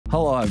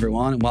Hello,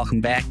 everyone, and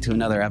welcome back to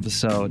another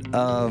episode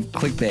of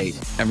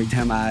Clickbait. Every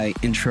time I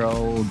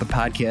intro the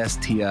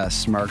podcast, Tia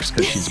smirks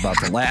because she's about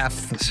to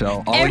laugh,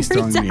 so always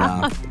throwing me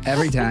off.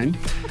 Every time.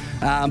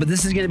 But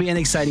this is going to be an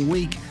exciting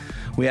week.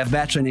 We have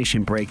Bachelor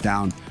Nation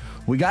breakdown.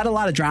 We got a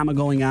lot of drama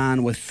going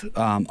on with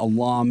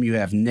alum. You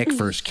have Nick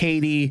versus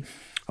Katie.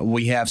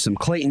 We have some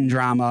Clayton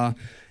drama.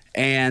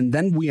 And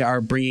then we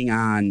are bringing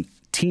on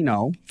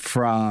Tino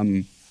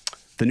from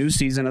the new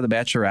season of The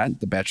Bachelorette.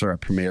 The Bachelorette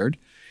premiered.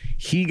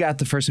 He got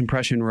the first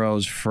impression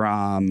rose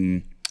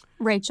from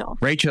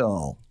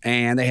Rachel.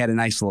 And they had a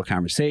nice little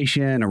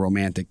conversation, a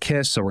romantic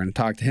kiss. So we're going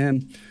to talk to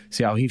him,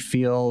 see how he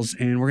feels,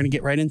 and we're going to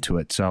get right into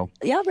it. So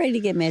y'all ready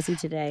to get messy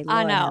today? Lord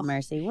I know. Have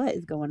mercy. What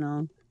is going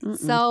on?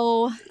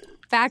 So,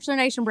 Bachelor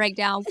Nation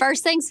breakdown.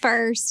 First things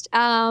first.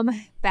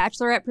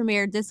 Bachelorette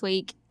premiered this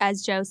week,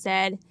 as Joe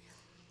said.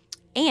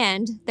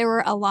 And there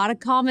were a lot of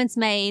comments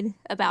made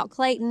about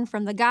Clayton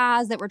from the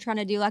guys that were trying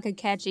to do like a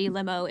catchy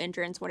limo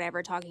entrance,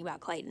 whatever, talking about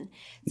Clayton.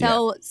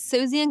 So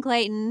Susie and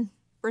Clayton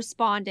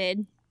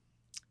responded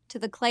to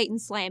the Clayton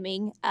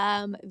slamming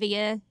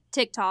via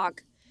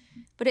TikTok.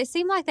 But it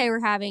seemed like they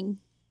were having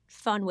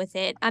fun with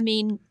it. I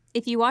mean,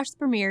 if you watched the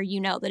premiere, you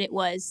know that it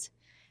was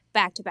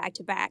back to back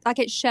to back. Like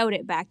it showed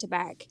it back to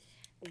back.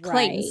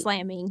 Clayton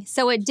slamming.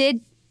 So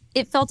it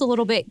felt a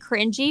little bit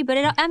cringy, but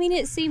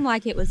it seemed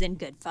like it was in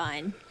good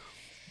fun.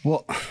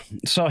 Well,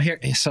 so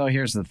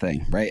here's the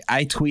thing, right?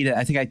 I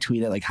think I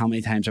tweeted like, how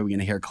many times are we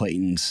going to hear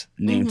Clayton's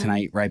name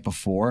tonight right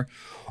before?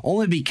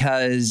 Only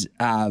because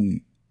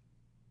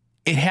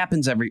it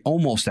happens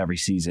almost every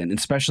season,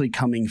 especially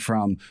coming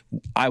from,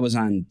 I was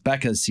on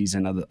Becca's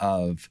season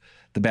of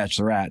The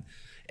Bachelorette,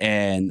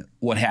 and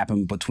what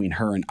happened between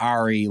her and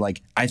Ari,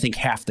 like, I think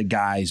half the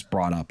guys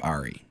brought up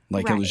Ari.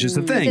 Like, It was just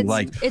a thing.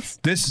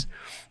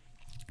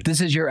 This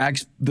is your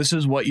ex. This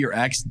is what your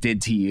ex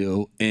did to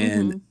you,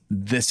 and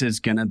this is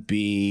gonna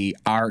be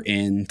our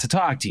in to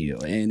talk to you.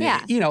 And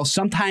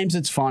sometimes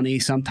it's funny,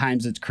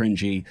 sometimes it's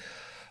cringy,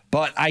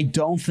 but I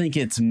don't think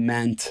it's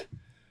meant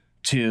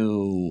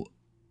to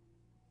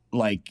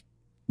like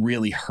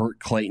really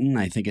hurt Clayton.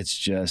 I think it's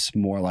just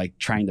more like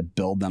trying to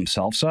build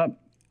themselves up.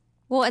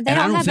 Well, they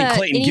don't have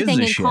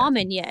anything in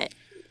common yet.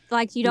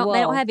 Like they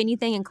don't have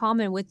anything in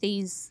common with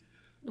these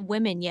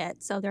women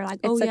yet, so they're like,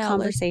 it's a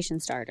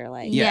conversation starter.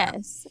 Like,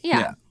 yes,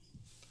 yeah.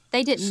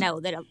 They didn't know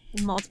that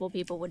multiple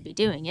people would be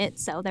doing it,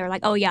 so they were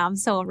like, oh yeah, I'm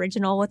so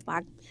original with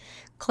my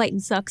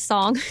Clayton Sucks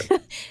song.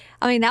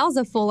 I mean, that was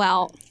a full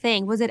out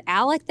thing. Was it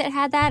Alec that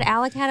had that?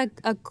 Alec had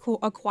a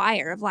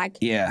choir of like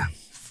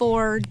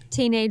 4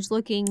 teenage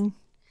looking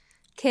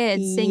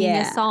kids singing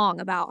a song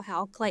about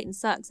how Clayton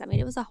sucks. I mean,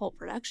 it was a whole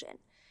production.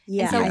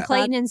 And so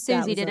Clayton and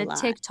Susie did a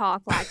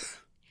TikTok like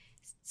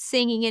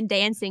singing and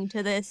dancing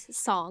to this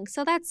song.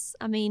 So that's,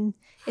 I mean,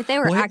 if they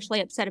were actually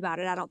upset about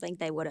it, I don't think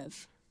they would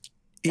have.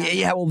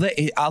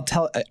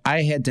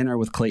 I had dinner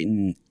with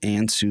Clayton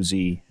and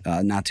Susie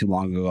not too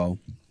long ago.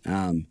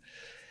 And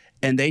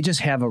they just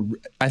have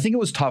I think it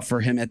was tough for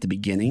him at the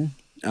beginning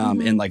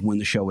and like when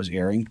the show was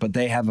airing, but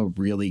they have a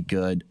really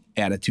good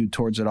attitude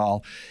towards it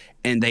all.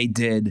 And they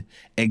did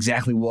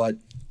exactly what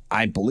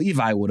I believe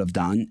I would have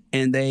done.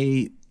 And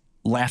they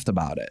laughed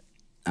about it.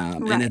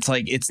 And it's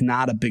like, it's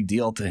not a big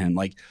deal to him.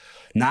 Like,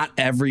 not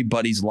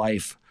everybody's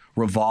life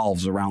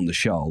revolves around the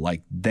show.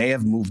 Like, they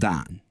have moved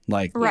on.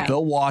 Like,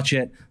 they'll watch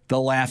it.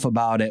 They'll laugh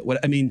about it.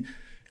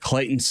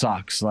 Clayton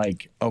sucks.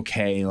 Like,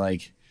 okay.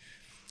 Like,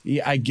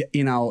 yeah, I get,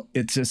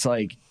 it's just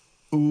like,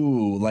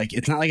 ooh, like,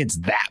 it's not like it's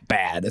that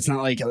bad. It's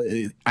not like,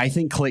 I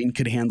think Clayton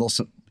could handle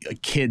some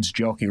kids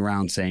joking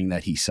around saying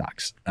that he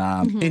sucks.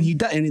 And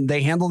and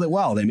they handled it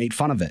well. They made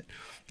fun of it.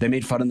 They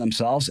made fun of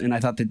themselves. And I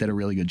thought they did a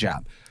really good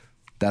job.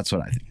 That's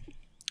what I think.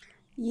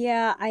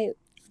 Yeah,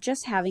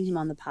 just having him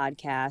on the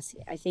podcast,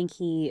 I think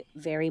he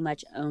very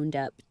much owned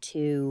up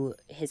to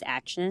his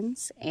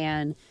actions.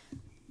 And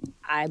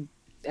I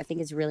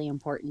think it's really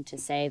important to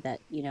say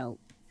that,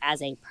 as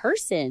a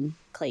person,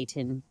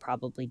 Clayton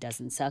probably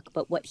doesn't suck.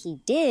 But what he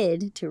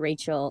did to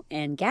Rachel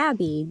and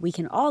Gabby, we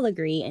can all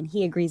agree, and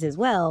he agrees as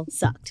well,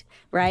 sucked,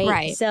 right?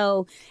 Right.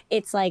 So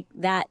it's like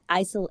that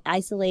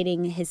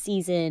isolating his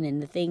season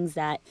and the things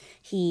that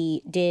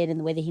he did and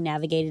the way that he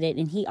navigated it.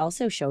 And he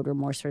also showed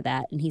remorse for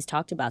that, and he's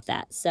talked about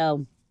that.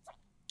 So,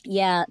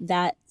 yeah,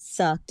 that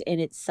sucked, and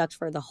it sucked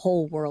for the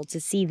whole world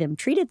to see them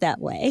treated that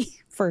way,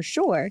 for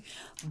sure.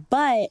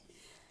 But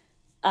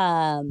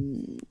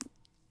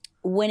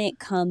when it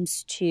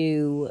comes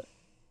to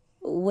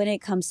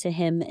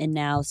him and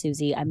now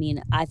Susie, I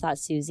mean, I thought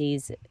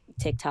Susie's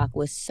TikTok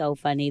was so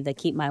funny. The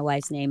keep my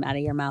wife's name out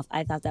of your mouth.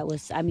 I thought that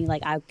was, I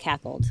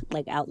cackled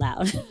like out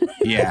loud.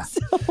 Yeah.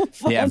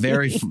 So yeah.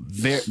 Very,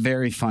 very,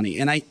 very funny.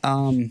 And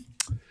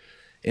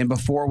and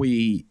before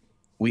we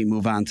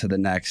move on to the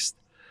next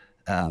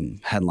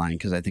headline,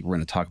 because I think we're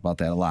going to talk about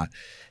that a lot.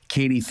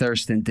 Katie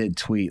Thurston did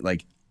tweet,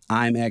 like,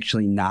 I'm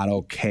actually not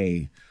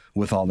okay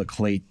with all the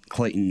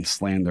Clayton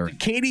slander.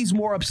 Katie's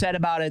more upset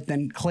about it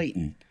than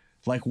Clayton.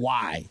 Like,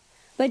 why?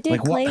 But did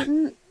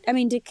Clayton,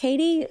 did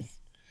Katie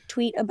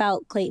tweet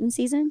about Clayton's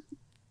season?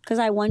 Because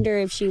I wonder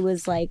if she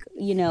was like,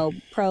 you know,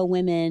 pro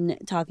women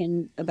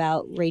talking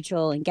about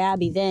Rachel and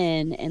Gabby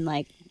then and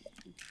like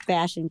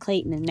bashing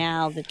Clayton, and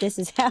now that this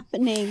is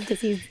happening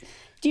because he's,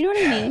 do you know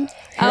what I mean?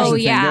 Oh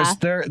yeah,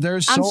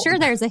 there's I'm sure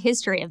there's a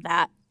history of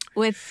that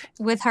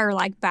with her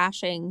like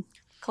bashing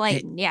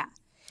Clayton. Yeah,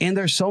 and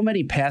there's so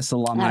many past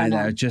alumni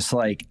that are just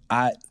like,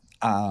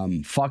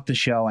 fuck the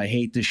show, I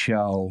hate the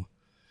show,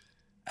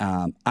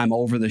 I'm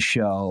over the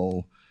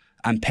show,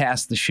 I'm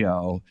past the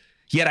show.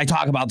 Yet I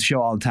talk about the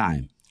show all the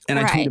time, and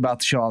I tweet about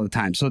the show all the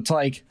time. So it's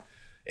like,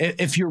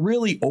 if you're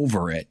really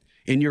over it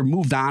and you're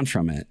moved on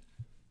from it,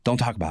 don't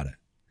talk about it.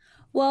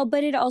 Well,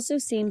 but it also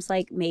seems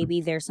like maybe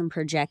there's some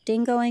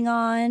projecting going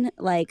on.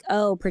 Like,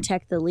 oh,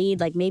 protect the lead.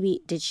 Like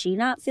maybe, did she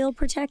not feel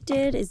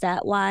protected? Is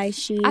that why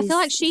she's... I feel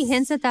like she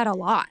hints at that a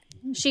lot.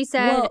 She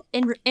said,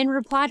 in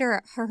reply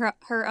to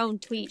her own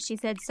tweet, she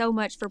said, so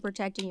much for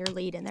protecting your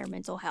lead and their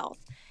mental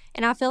health.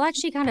 And I feel like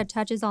she kind of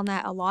touches on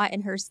that a lot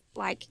in her,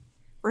 like,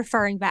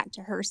 referring back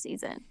to her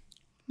season.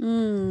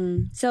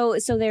 So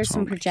there's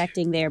some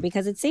projecting there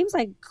because it seems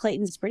like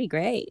Clayton's pretty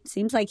great. It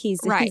seems like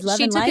he's loving life right now.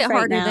 She took it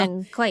harder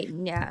than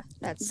Clayton. Yeah,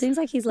 it seems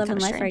like he's loving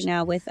life right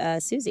now with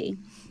Susie.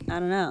 I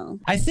don't know.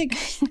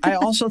 I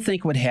also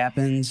think what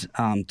happens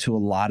to a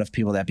lot of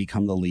people that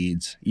become the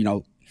leads, you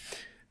know,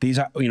 these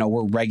are, you know,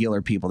 we're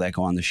regular people that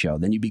go on the show.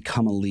 Then you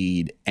become a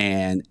lead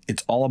and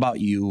it's all about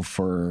you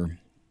for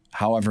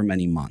however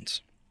many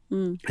months.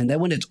 And then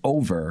when it's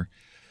over,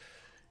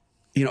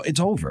 you know,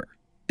 it's over.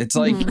 It's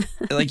like,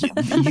 like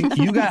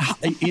you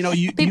got, you know,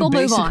 people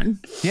move on.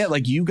 Yeah,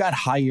 like you got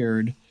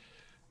hired.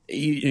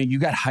 You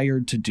got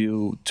hired to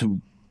do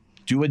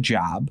a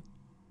job.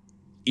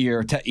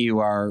 You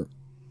are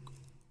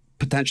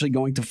potentially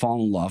going to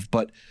fall in love,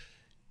 but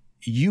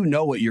you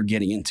know what you're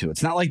getting into.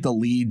 It's not like the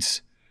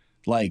leads.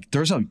 Like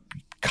there's a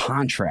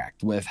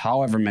contract with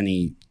however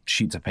many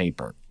sheets of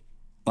paper.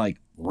 Like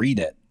read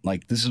it.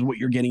 Like this is what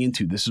you're getting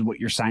into. This is what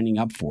you're signing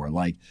up for.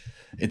 Like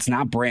it's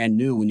not brand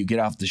new when you get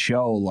off the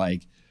show.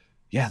 Like.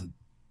 Yeah,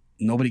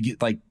 nobody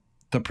get like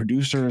the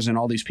producers and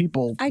all these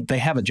people. They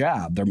have a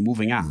job. They're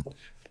moving on.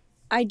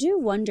 I do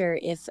wonder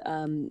if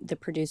the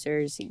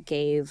producers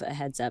gave a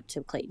heads up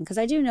to Clayton because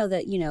I do know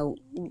that, you know,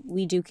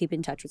 we do keep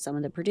in touch with some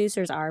of the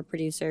producers, our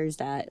producers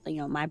that, you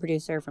know, my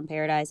producer from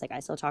Paradise, like I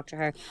still talk to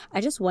her. I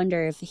just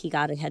wonder if he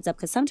got a heads up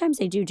because sometimes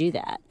they do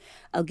that.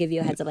 I'll give you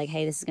a heads up like,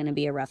 hey, this is going to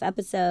be a rough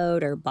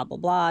episode or blah, blah,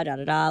 blah, da,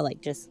 da, da,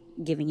 like just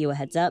giving you a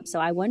heads up.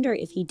 So I wonder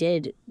if he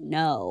did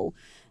know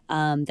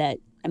that.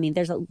 I mean,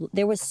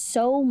 there was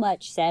so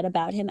much said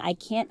about him. I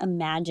can't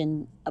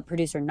imagine a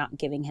producer not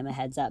giving him a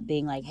heads up,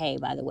 being like, "Hey,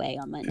 by the way,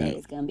 on Monday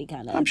it's going to be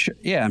kind of." I'm sure.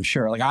 Yeah, I'm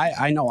sure. Like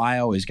I know I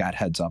always got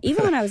heads up.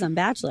 Even when I was on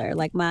Bachelor,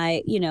 like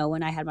you know,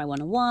 when I had my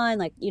 101,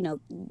 like you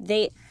know,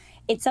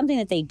 it's something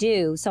that they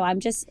do. So I'm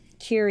just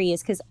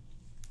curious because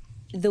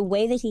the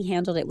way that he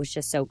handled it was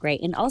just so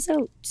great, and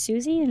also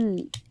Susie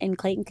and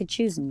Clayton could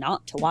choose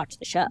not to watch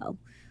the show.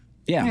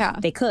 Yeah,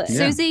 they could.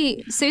 Yeah.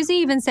 Susie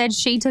even said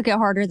she took it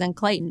harder than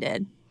Clayton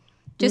did.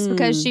 Just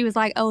because she was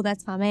like, oh,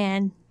 that's my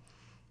man.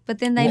 But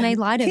then they made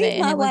light of it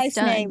and it was wife's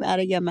done. Name out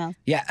of your mouth.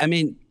 Yeah, I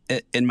mean,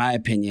 in my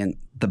opinion,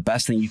 the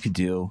best thing you could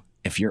do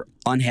if you're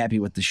unhappy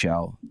with the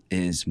show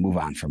is move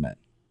on from it.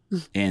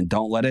 And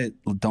don't let it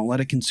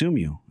consume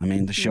you. I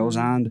mean, the show's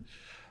on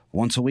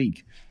once a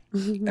week,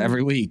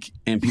 every week.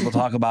 And people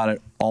talk about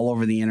it all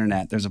over the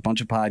internet. There's a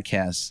bunch of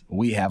podcasts.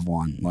 We have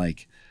one.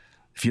 Like,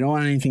 if you don't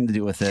want anything to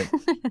do with it,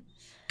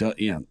 don't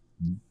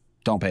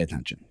pay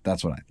attention.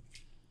 That's what I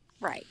think.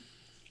 Right.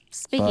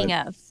 Speaking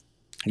of,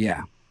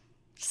 yeah,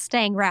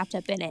 staying wrapped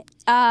up in it,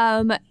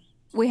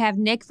 we have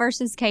Nick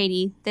versus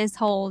Katie. This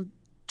whole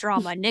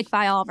drama, Nick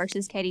Viall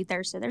versus Katie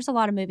Thurston. There's a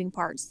lot of moving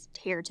parts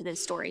here to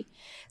this story.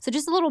 So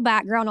just a little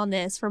background on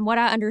this. From what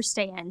I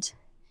understand,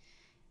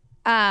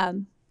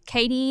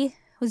 Katie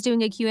was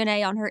doing a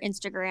Q&A on her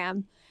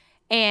Instagram,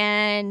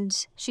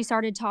 and she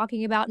started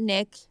talking about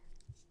Nick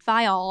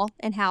Viall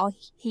and how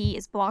he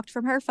is blocked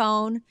from her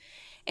phone,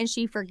 and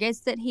she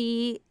forgets that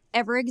he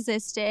ever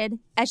existed,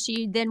 as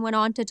she then went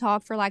on to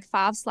talk for like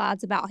 5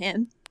 slides about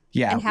him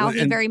and how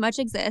he very much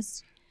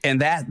exists. And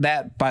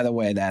that by the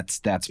way,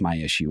 that's my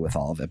issue with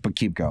all of it, but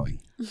keep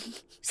going.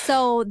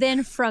 So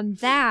then from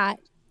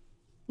that,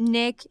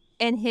 Nick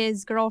and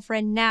his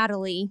girlfriend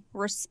Natalie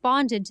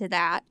responded to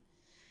that,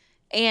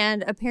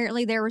 and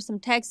apparently there were some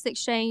texts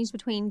exchanged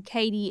between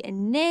Katie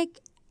and Nick.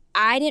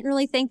 I didn't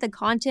really think the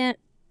content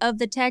of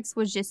the text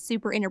was just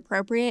super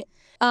inappropriate,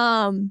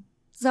 so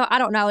I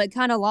don't know, it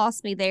kind of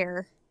lost me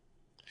there.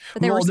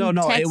 But there it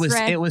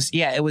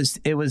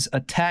was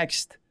a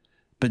text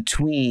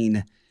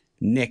between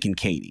Nick and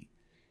Katie,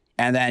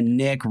 and then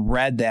Nick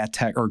read that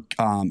text, or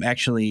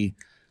Natalie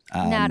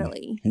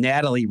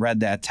read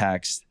that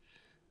text,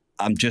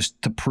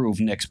 just to prove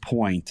Nick's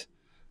point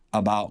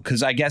about,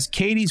 because I guess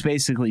Katie's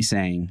basically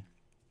saying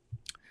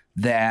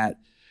that,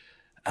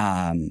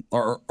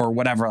 or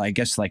whatever, I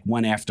guess like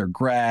went after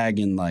Greg,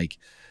 and like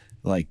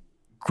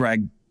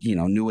Greg, you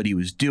know, knew what he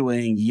was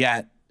doing,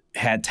 yet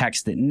had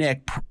texted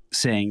Nick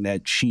saying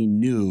that she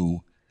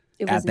knew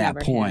at that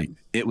point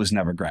it was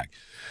never Greg.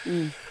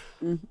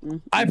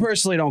 I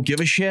personally don't give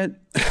a shit.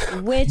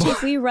 Which,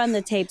 if we run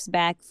the tapes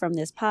back from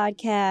this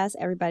podcast,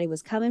 everybody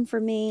was coming for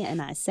me,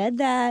 and I said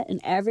that,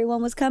 and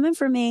everyone was coming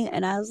for me,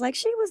 and I was like,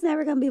 she was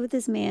never going to be with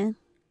this man.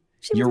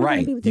 You're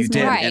right. You did.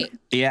 Right.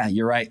 Yeah,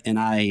 you're right. And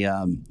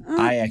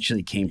I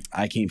actually came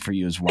for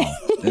you as well.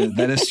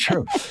 That is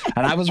true.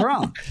 And I was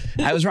wrong.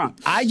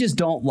 I just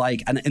don't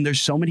like, and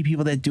there's so many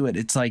people that do it.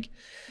 It's like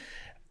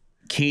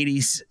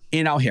Katie's,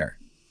 here,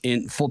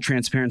 in full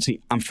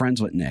transparency, I'm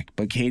friends with Nick,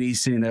 but Katie's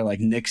sitting there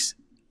like, Nick's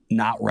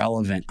not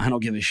relevant. I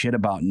don't give a shit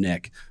about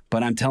Nick,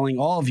 but I'm telling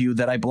all of you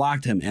that I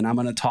blocked him and I'm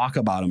going to talk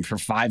about him for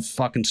 5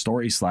 fucking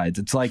story slides.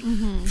 It's like,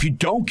 if you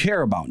don't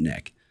care about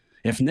Nick,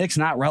 if Nick's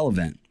not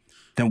relevant,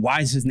 then why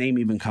is his name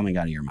even coming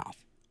out of your mouth?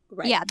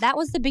 Right. Yeah, that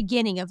was the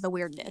beginning of the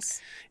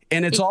weirdness.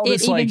 And it's all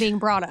this like even being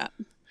brought up.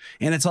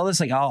 And it's all this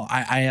like, oh,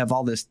 I have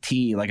all this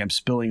tea, like I'm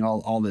spilling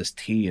all this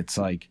tea. It's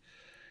like,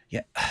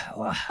 yeah.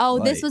 Oh,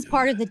 this was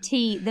part of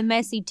the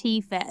messy tea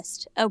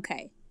fest.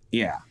 Okay.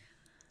 Yeah.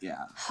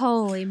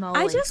 Holy moly.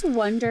 I just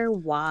wonder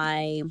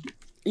why.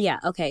 Yeah,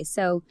 okay,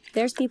 so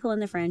there's people in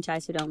the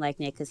franchise who don't like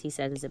Nick because he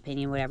said his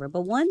opinion, whatever.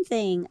 But one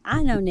thing,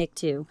 I know Nick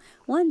too.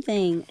 One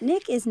thing,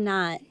 Nick is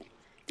not,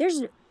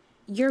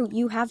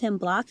 you have him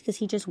blocked because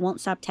he just won't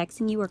stop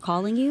texting you or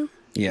calling you?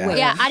 Yeah. Where?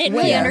 Yeah, I didn't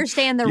really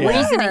understand the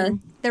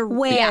reasoning.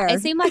 Where? Yeah,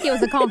 it seemed like it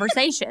was a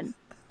conversation.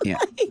 Yeah.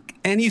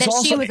 And he's that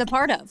also, she was a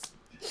part of.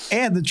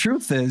 And the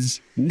truth is,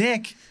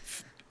 Nick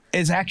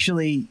is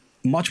actually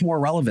much more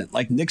relevant.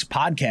 Like Nick's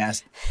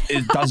podcast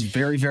does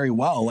very, very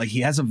well. Like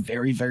he has a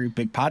very, very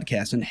big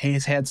podcast, and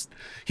he's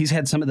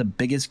had some of the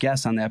biggest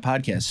guests on that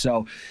podcast.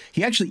 So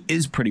he actually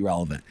is pretty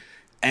relevant.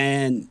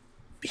 And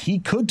he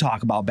could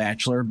talk about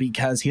Bachelor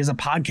because he has a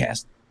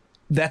podcast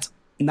that's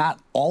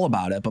not all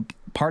about it, but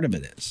part of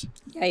it is.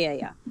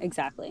 Yeah,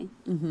 exactly.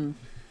 Mm-hmm.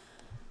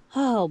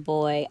 Oh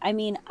boy. I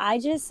mean,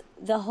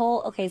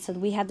 okay, so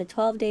we had the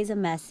 12 days of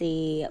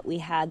messy. We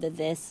had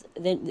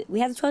then we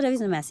had the 12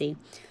 days of messy.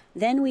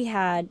 Then we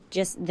had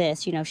just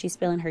this, she's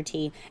spilling her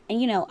tea.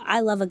 And, I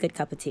love a good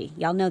cup of tea.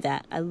 Y'all know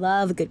that. I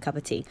love a good cup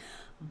of tea.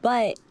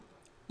 But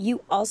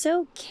you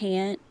also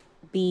can't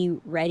be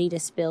ready to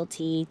spill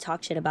tea,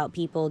 talk shit about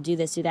people, do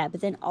this, do that,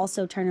 but then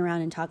also turn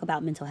around and talk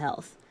about mental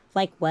health.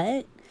 Like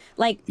what?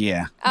 Like,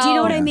 yeah. Do you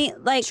know what I mean?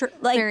 Like,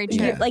 very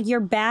true. Like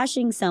you're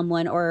bashing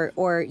someone or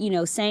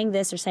saying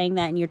this or saying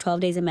that in your 12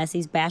 days of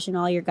messy's, bashing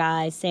all your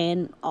guys,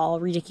 saying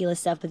all ridiculous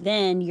stuff, but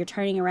then you're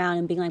turning around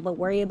and being like, but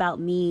worry about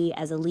me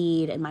as a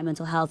lead and my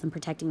mental health and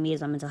protecting me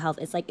as my mental health.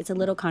 It's like, it's a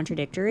little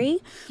contradictory.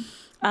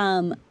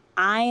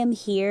 I am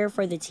here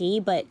for the tea,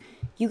 but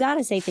you got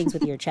to say things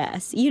with your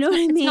chest. You know what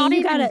I mean? It's not you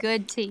even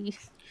good tea.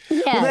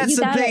 Yeah, well, that's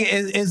the thing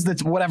is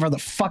that whatever the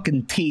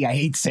fucking tea, I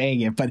hate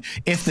saying it, but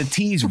if the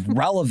tea's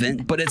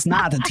relevant, but it's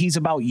not, the tea's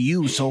about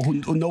you, so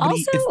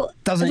nobody, also,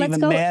 it doesn't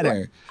even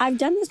matter. I've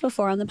done this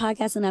before on the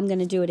podcast and I'm going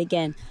to do it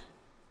again.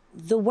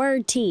 The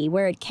word tea,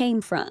 where it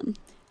came from,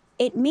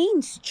 it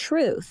means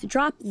truth.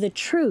 Drop the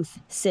truth,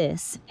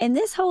 sis. And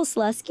this whole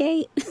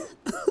Slussgate.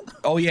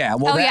 Oh yeah.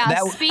 Well,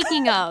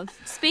 Speaking of,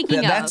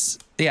 that's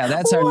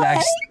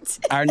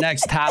our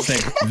next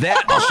topic.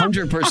 That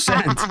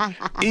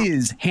 100%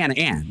 is Hannah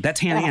Ann. That's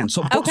Hannah Ann.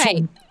 So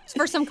okay,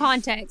 for some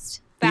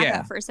context, back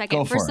up for a second.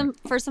 Go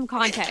for some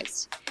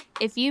context,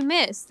 if you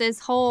missed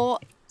this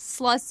whole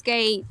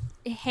Slussgate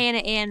Hannah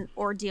Ann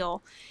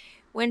ordeal,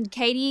 when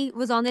Katie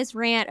was on this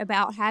rant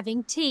about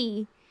having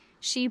tea,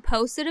 she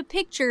posted a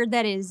picture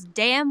that is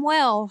damn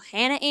well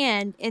Hannah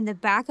Ann in the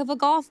back of a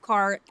golf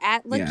cart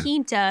at La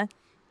Quinta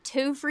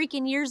 2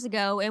 freaking years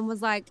ago and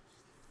was like,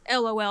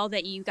 LOL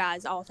that you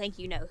guys all think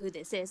you know who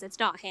this is. It's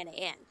not Hannah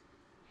Ann.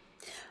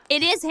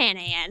 It is Hannah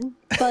Ann.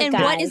 But and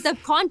guys, what is the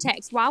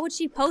context? Why would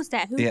she post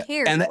that? Who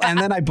cares? And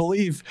then I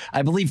believe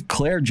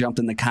Claire jumped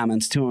in the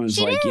comments too and was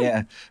like,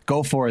 yeah,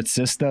 go for it,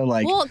 sister.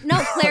 Like, well,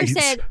 no, Claire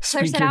said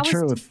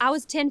truth. I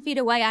was 10 feet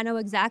away. I know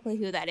exactly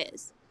who that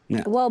is.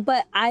 Yeah. Well,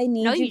 but I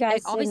need you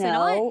guys to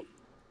know. Not.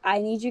 I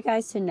need you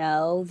guys to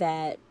know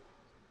that,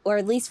 or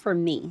at least for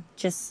me,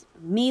 just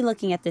me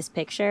looking at this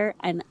picture,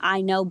 and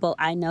I know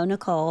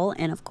Nicole,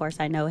 and of course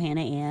I know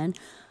Hannah Ann.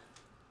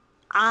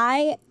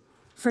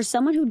 For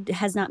someone who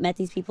has not met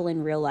these people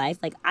in real life,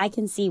 like I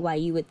can see why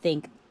you would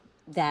think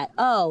that,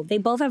 oh, they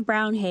both have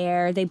brown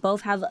hair, they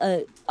both have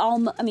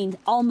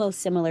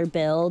almost similar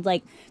build.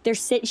 Like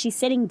she's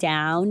sitting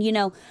down,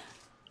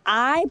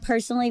 I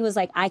personally was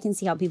like, I can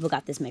see how people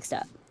got this mixed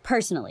up.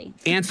 Personally.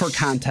 And for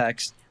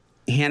context,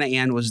 Hannah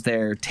Ann was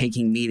there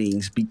taking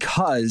meetings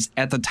because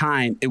at the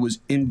time it was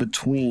in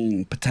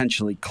between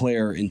potentially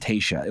Claire and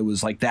Tayshia. It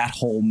was like that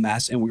whole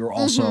mess. And we were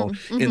also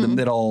in the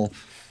middle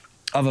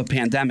of a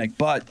pandemic.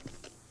 But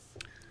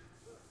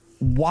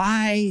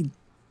why,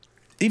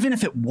 even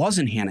if it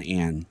wasn't Hannah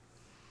Ann,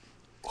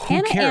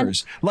 who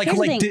cares? Here's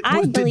the thing.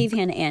 I believe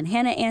Hannah Ann.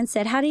 Hannah Ann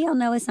said, how do y'all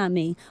know it's not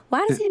me?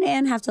 Why does Hannah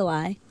Ann have to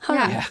lie? Hold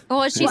on.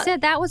 Well, she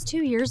said that was 2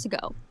 years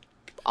ago.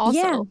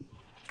 Also.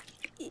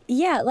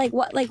 Yeah, like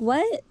what? Like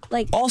what?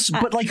 Like also,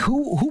 but like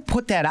who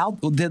put that out?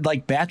 Did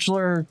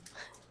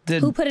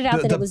Who put it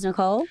out that it was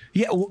Nicole?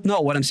 Yeah, well,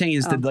 no. What I'm saying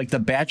is that like the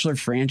Bachelor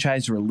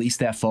franchise released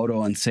that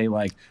photo and say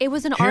like it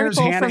was an "Here's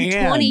article Hannah from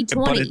Ann,"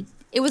 2020.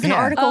 It was an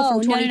article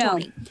from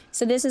 2020. No.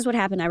 So this is what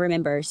happened. I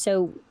remember.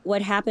 So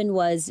what happened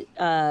was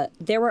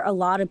there were a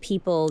lot of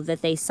people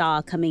that they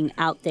saw coming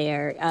out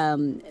there.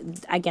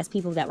 I guess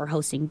people that were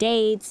hosting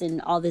dates and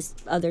all this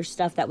other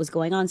stuff that was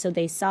going on. So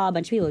they saw a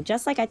bunch of people.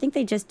 Just like I think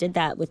they just did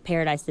that with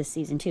Paradise this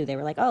season too. They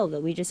were like, oh,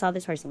 we just saw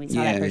this person. We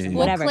saw that person.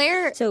 Whatever. Well,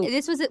 Claire, so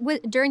this was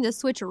during the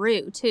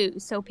switcheroo too.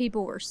 So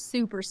people were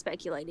super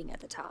speculating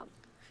at the time.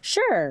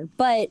 Sure,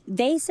 but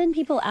they send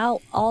people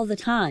out all the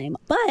time.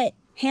 But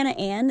Hannah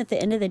Ann, at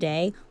the end of the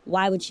day,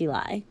 why would she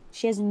lie?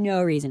 She has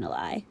no reason to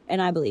lie.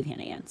 And I believe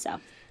Hannah Ann, so.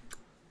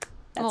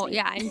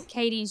 Yeah, and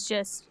Katie's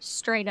just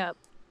straight up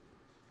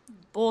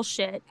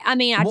bullshit. I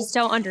mean, I just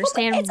don't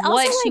understand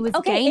what she was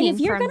gaining and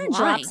if you're from gonna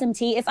lying. drop some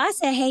tea, if I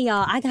say, hey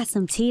y'all, I got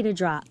some tea to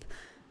drop.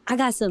 I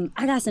got some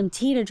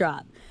tea to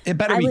drop. It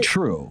better be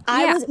true.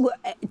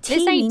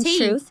 Tea means tea.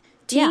 truth.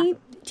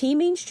 Tea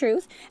means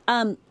truth.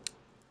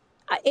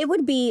 It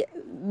would be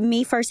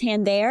me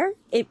firsthand there.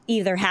 It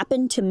either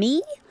happened to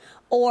me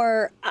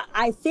or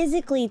I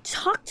physically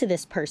talked to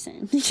this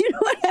person. You know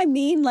what I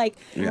mean? Like,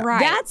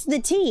 that's the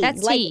tea.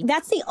 That's tea.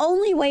 That's the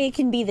only way it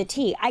can be the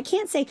tea. I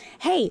can't say,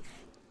 hey,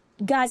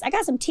 guys, I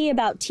got some tea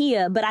about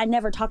Tia, but I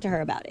never talked to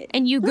her about it.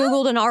 And you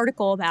Googled an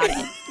article about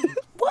it.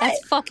 What?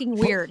 That's fucking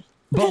weird.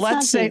 But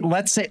let's say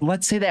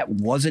that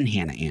wasn't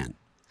Hannah Ann.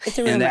 It's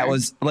a rumor. And that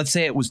was, let's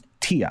say it was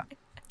Tia.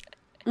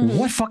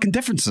 What fucking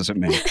difference does it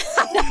make?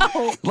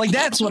 Like,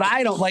 that's what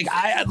I don't like.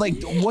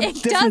 What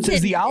difference is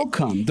the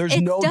outcome? There's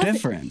no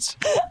difference.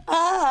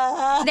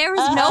 There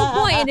was no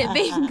point in it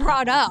being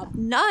brought up.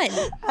 None.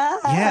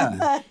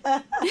 Yeah.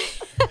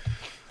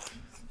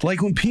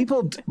 Like when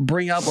people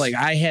bring up like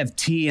I have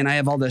tea and I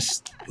have all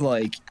this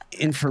like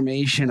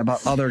information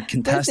about other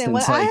contestants.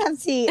 Listen, when I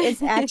have tea,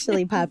 it's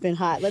actually popping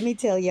hot. Let me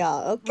tell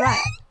y'all. Okay.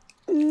 Right.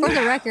 For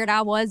the record,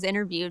 I was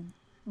interviewed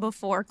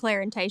before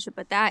Claire and Tasha,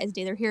 but that is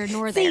neither here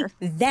nor there.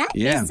 That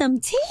is some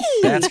tea.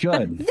 That's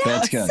good.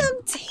 That's good.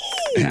 Some tea.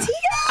 Yeah.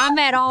 I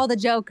met all the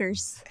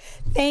jokers.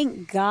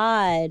 Thank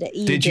God.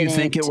 Did you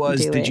think it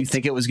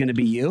was going to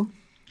be you?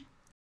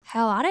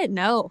 Hell, I didn't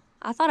know.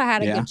 I thought I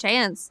had a good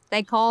chance.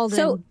 They called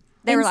and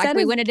they were like,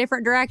 we went a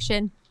different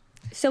direction.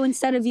 So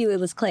instead of you, it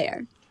was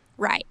Claire.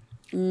 Right.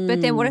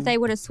 But then what if they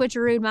would have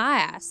switcherooed my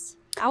ass?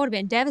 I would have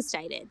been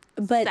devastated.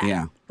 But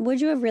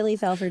would you have really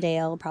fell for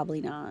Dale?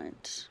 Probably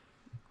not.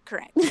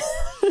 Correct.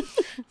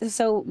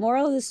 So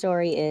moral of the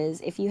story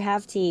is if you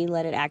have tea,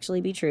 let it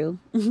actually be true.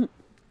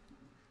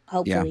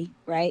 Hopefully,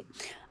 right?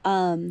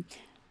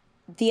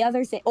 The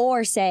other thing,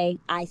 or say,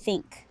 I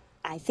think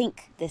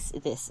this.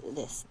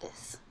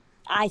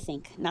 I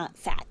think, not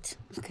fact.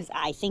 Because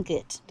I think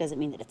it doesn't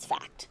mean that it's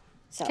fact.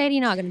 So Katie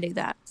not going to do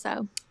that,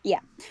 so. Yeah.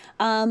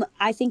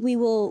 I think we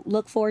will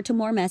look forward to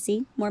more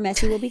messy. More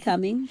messy will be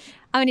coming.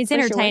 I mean, it's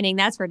entertaining.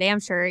 That's for damn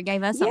sure. It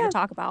gave us something to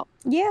talk about.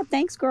 Yeah,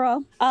 thanks,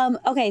 girl.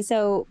 Okay,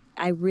 so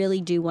I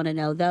really do want to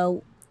know,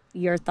 though,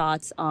 your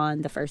thoughts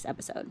on the first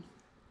episode.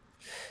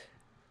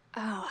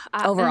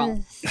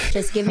 Overall.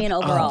 Just give me an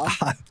overall.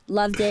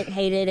 Loved it,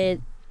 hated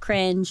it,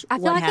 cringe. I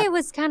feel like it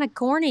was kind of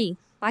corny.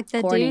 Like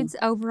the dudes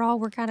overall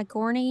were kind of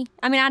corny.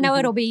 I mean, I know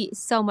it'll be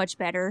so much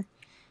better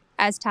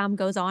as time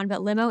goes on,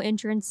 but limo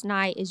entrance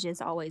night is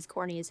just always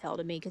corny as hell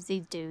to me because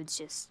these dudes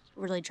just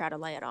really try to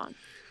lay it on.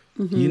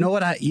 You know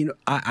what?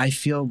 I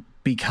feel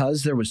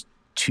because there was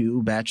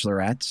 2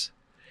 bachelorettes,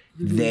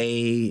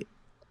 they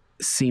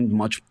seemed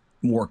much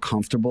more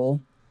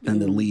comfortable than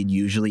the lead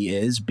usually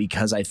is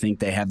because I think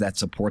they have that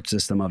support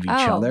system of each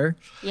other.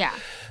 Yeah.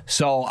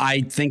 So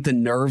I think the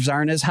nerves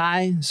aren't as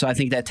high. So I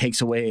think that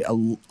takes away a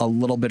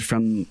little bit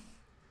from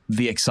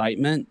the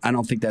excitement. I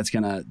don't think that's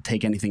going to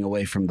take anything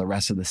away from the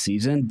rest of the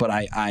season, but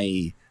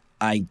I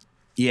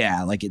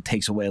like it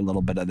takes away a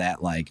little bit of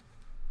that like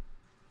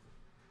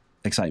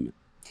excitement.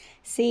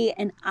 See,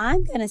 and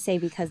I'm going to say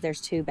because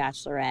there's 2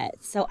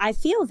 bachelorettes. So I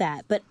feel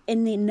that, but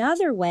in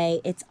another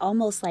way, it's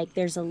almost like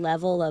there's a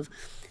level of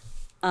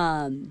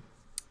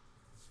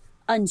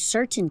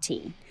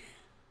uncertainty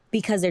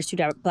because there's 2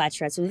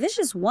 bachelorettes. So if it's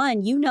just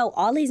one,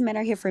 all these men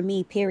are here for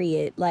me,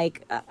 period.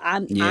 Like I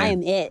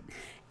am it.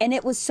 And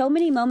it was so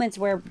many moments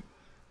where,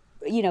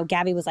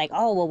 Gabby was like,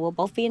 oh, well, we'll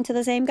both be into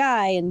the same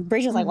guy. And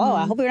Bridget was like, oh,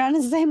 I hope we're not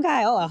into the same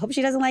guy. Oh, I hope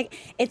she doesn't like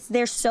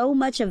there's so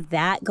much of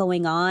that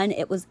going on.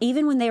 It was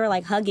even when they were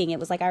like hugging, it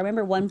was like, I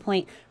remember one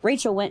point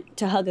Rachel went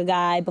to hug a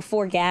guy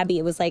before Gabby.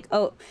 It was like,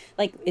 oh,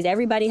 like, is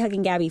everybody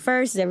hugging Gabby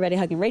first? Is everybody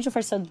hugging Rachel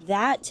first? So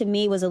that to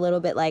me was a little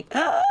bit like,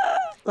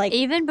 like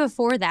even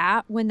before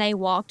that, when they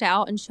walked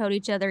out and showed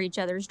each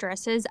other's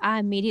dresses, I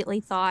immediately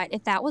thought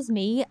if that was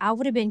me, I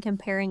would have been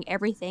comparing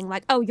everything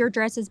like, oh, your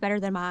dress is better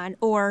than mine,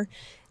 or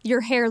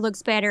your hair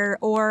looks better,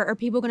 or are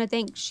people going to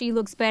think she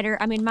looks better?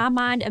 I mean, my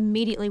mind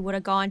immediately would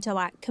have gone to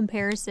like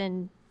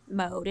comparison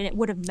mode, and it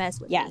would have messed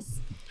with me.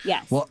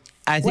 Yes. Well,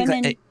 I think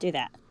women do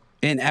that.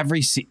 In I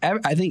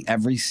think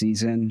every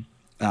season,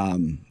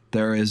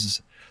 there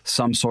is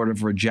some sort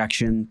of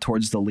rejection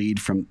towards the lead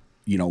from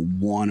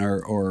one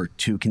or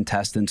two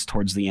contestants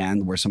towards the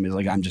end where somebody's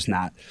like, I'm just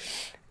not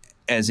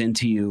as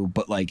into you.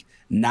 But like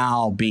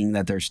now, being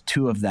that there's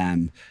two of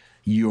them,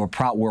 we're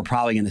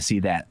probably going to see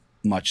that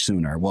much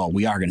sooner. Well,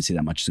 we are going to see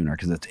that much sooner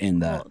because it's in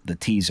the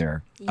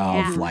teaser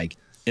of like,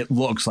 it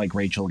looks like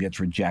Rachel gets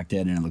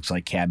rejected and it looks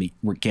like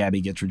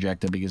Gabby gets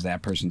rejected because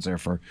that person's there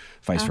for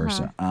vice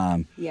versa.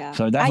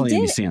 So definitely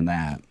going to be seeing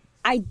that.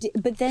 I did,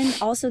 but then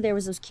also there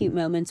was those cute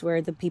moments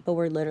where the people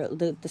were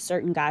literally, the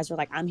certain guys were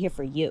like, I'm here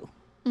for you.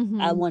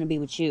 I want to be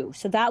with you.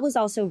 So that was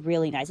also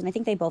really nice. And I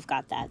think they both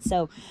got that.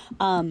 So,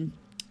 that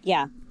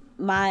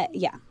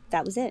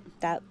was it.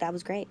 That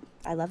was great.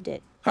 I loved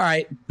it. All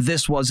right.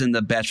 This was in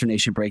the Bachelor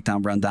Nation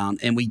Breakdown Rundown,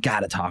 and we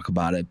got to talk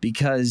about it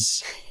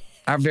because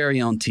our very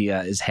own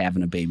Tia is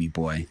having a baby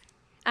boy.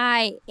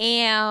 I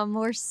am.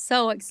 We're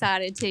so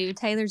excited too.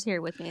 Taylor's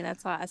here with me.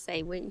 That's why I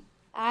say we.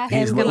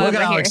 Look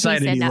at how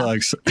excited he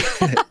looks.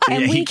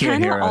 And we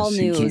kind of all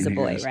knew it was a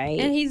boy, right?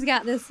 And he's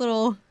got this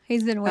little,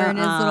 he's been wearing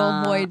his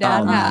little boy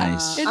dad hat.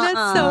 Nice. Isn't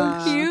that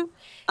so cute?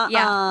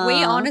 Yeah,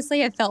 we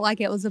honestly have felt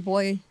like it was a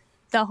boy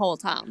the whole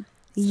time.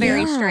 It's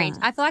very strange.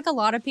 I feel like a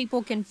lot of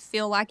people can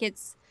feel like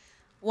it's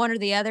one or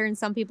the other, and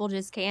some people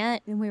just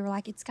can't. And we were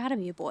like, it's got to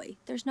be a boy.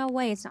 There's no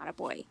way it's not a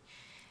boy.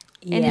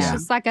 And it's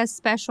just like a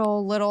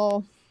special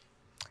little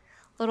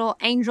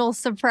angel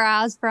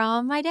surprise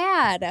from my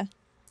dad.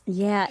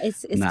 Yeah,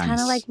 it's nice.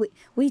 Kind of like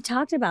we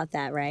talked about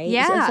that, right?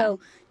 Yeah. So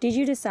did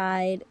you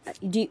decide?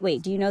 Do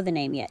you know the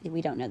name yet?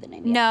 We don't know the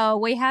name yet. No,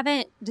 we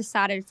haven't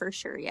decided for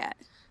sure yet.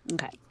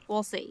 Okay.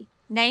 We'll see.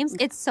 Names,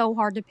 it's so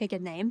hard to pick a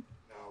name.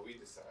 No, we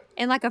decided.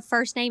 And like a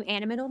first name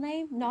and a middle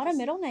name? Not a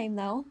middle name,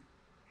 though.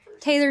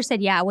 Taylor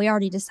said, yeah, we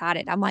already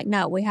decided. I'm like,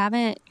 no, we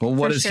haven't. Well,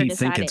 what does he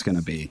think it's going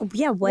to be?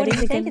 Yeah, what do is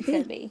you it think going it's to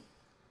going be? to be?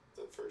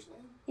 The first name?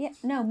 Yeah,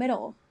 no,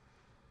 middle.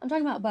 I'm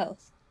talking about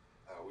both.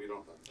 We don't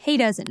know. He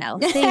doesn't know.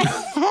 See?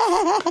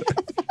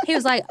 He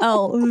was like,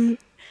 oh.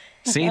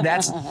 See,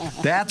 that's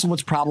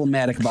what's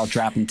problematic about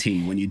dropping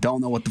T when you don't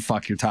know what the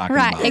fuck you're talking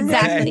about. Right,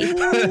 exactly.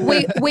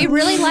 Okay? we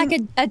really like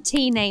a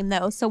T name,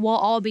 though, so we'll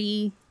all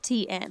be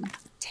TM.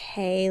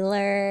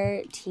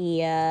 Taylor,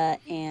 Tia,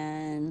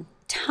 and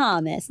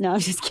Thomas. No, I'm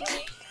just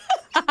kidding.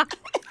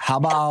 How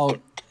about,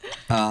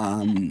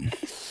 man,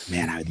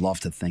 I'd love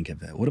to think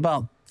of it. What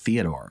about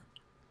Theodore?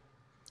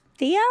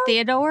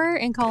 Theodore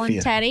and call him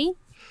Theo. Teddy.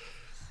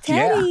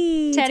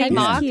 Teddy. Teddy Teddy's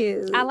Bach.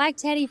 cute. I like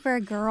Teddy for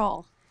a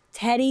girl.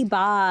 Teddy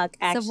Bach.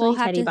 Actually, we'll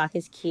have Teddy to- Bach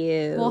is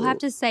cute. We'll have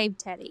to save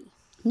Teddy.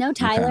 No,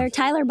 Tyler. Okay.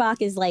 Tyler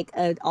Bach is like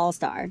an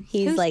all-star.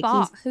 He's Who's like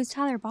Bach? Who's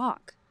Tyler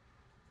Bach?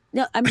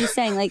 no. I'm just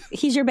saying, like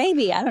he's your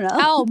baby. I don't know.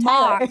 Oh,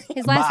 Tyler. Mark.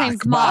 His last Bach,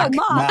 name's Bach.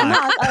 Mark.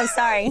 Mach. Oh,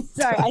 sorry.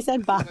 I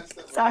said Bach.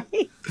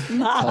 Sorry.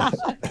 Mach.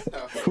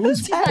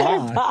 Who's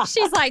Tyler Bach.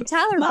 She's like,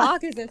 Tyler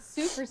Bach is a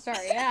superstar,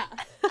 yeah.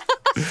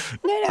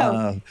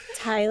 No.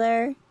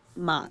 Tyler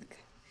Mach.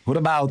 What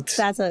about,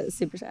 That's a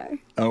superstar.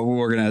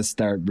 we're going to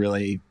start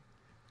really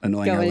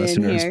annoying our Going in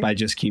listeners here. by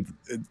just keep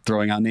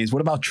throwing out names.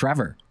 What about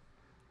Trevor?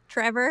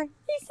 Trevor?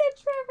 He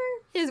said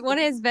Trevor. One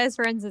of his best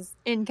friends is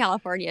in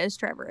California is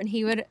Trevor, and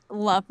he would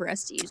love for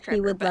us to use Trevor.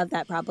 He would but love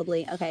that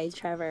probably. Okay,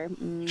 Trevor.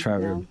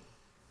 Trevor. No.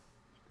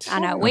 I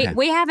know. Okay.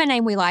 We have a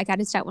name we like. I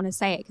just don't want to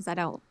say it because I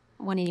don't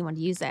want anyone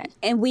to use it.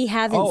 And we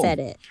haven't said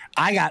it.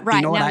 I got, Right,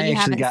 you know what no, I you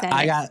actually haven't got?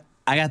 said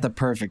I got the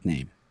perfect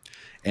name.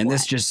 And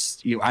this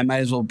just, I might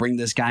as well bring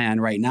this guy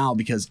on right now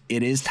because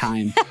it is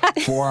time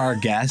for our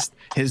guest.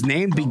 His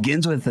name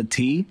begins with a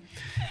T.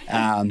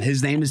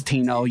 His name is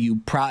Tino.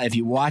 If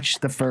you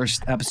watched the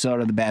first episode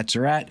of The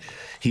Bachelorette,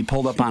 he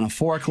pulled up on a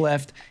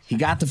forklift. He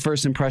got the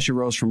first impression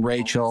rose from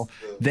Rachel.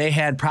 They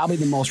had probably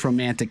the most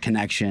romantic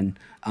connection.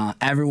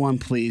 Everyone,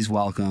 please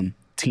welcome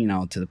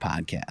Tino to the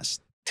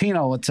podcast.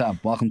 Tino, what's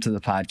up? Welcome to the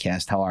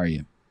podcast. How are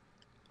you?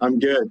 I'm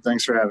good.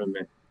 Thanks for having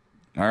me.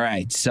 All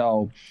right.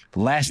 So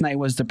last night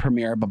was the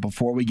premiere, but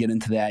before we get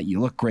into that,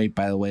 you look great,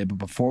 by the way. But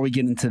before we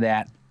get into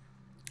that,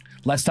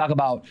 let's talk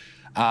about,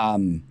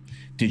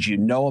 did you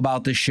know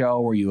about the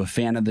show? Were you a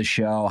fan of the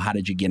show? How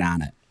did you get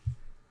on it?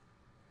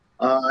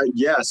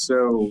 Yeah,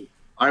 so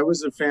I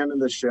was a fan of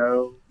the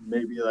show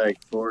maybe like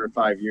 4 or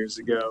 5 years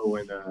ago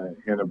when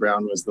Hannah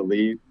Brown was the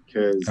lead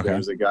because Okay. there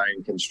was a guy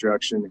in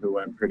construction who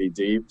went pretty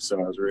deep,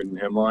 so I was rooting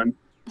him on.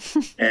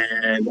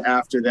 And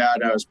after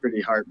that, I was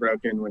pretty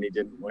heartbroken when he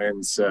didn't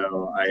win,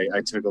 so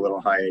I took a little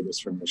hiatus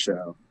from the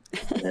show.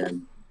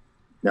 And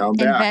now I'm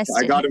back.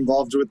 Invested. I got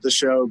involved with the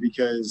show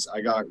because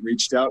I got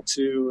reached out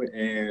to,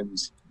 and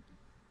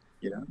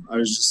I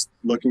was just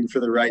looking for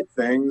the right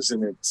things,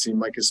 and it seemed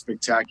like a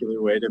spectacular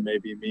way to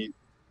maybe meet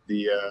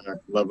the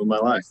love of my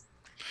life.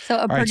 So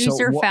a right, so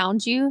producer what-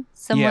 found you? Yeah, I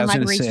Someone was like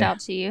gonna reached say. out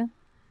to you?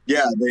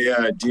 Yeah, they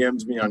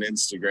DM'd me on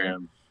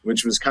Instagram,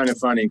 which was kind of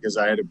funny because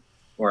I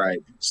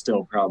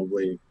still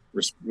probably,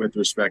 with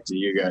respect to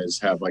you guys,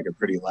 have like a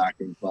pretty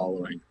lacking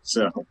following.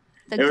 So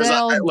The it was good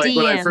old like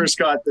when I DM. first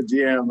got the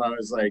DM, I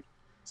was like,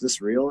 is this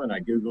real? And I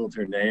Googled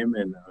her name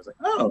and I was like,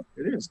 oh,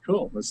 it is.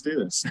 Cool. Let's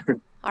do this.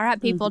 All right,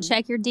 people, Mhm.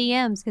 check your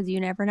DMs because you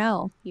never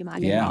know. You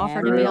might get Yeah. an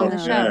offer to Never be on the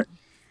know. show.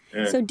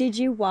 Yeah. So did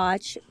you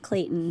watch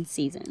Clayton's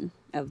season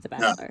of The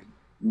Bachelor?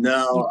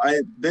 No,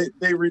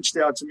 they reached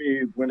out to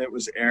me when it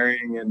was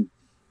airing, and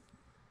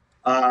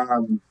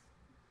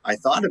I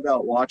thought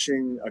about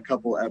watching a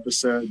couple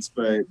episodes,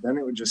 but then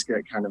it would just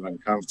get kind of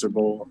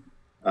uncomfortable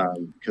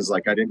because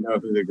like I didn't know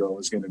who the girl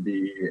was going to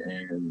be,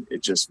 and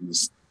it just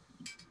was.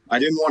 I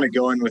didn't want to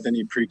go in with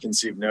any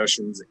preconceived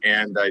notions,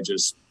 and I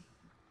just,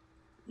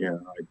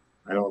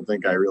 I don't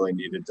think I really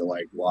needed to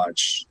like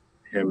watch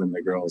him and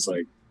the girls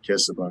like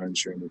kiss a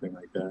bunch or anything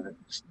like that.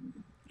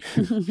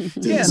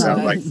 Didn't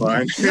sound like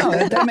fun. No,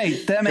 that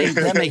makes sense.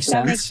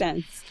 That makes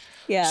sense.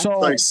 Yeah. So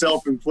like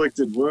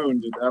self-inflicted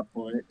wound at that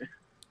point.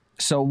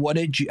 So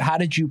how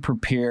did you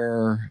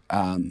prepare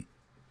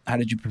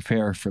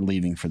for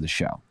leaving for the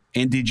show?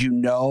 And did you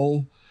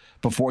know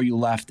before you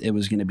left it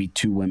was going to be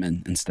 2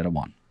 women instead of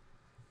 1?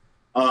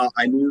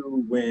 I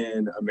knew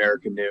when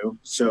America knew.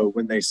 So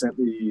when they sent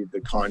me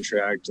the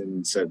contract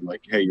and said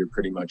like, hey, you're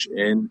pretty much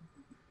in,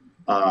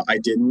 I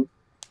didn't.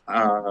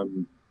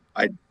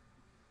 I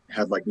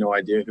had like no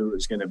idea who it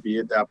was going to be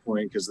at that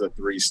point because the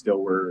 3 still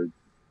were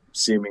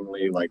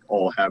seemingly like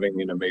all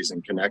having an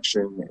amazing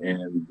connection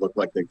and looked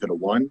like they could have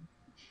won.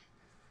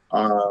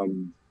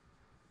 And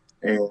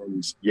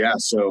yeah,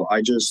 so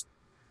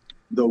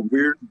the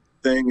weird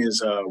thing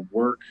is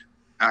work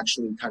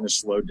actually kind of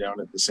slowed down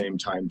at the same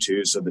time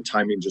too. So the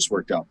timing just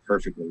worked out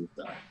perfectly with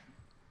that.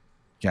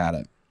 Got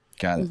it.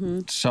 Mm-hmm.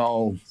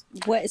 So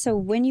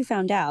when you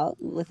found out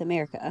with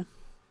America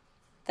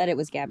that it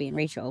was Gabby and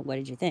Rachel, what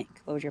did you think?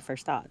 What was your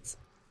first thoughts?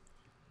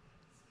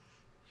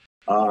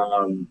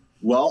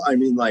 Well, I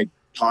mean, like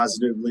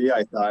positively,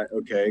 I thought,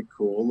 okay,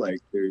 cool. Like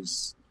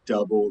there's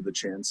double the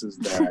chances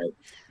that,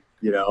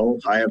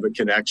 I have a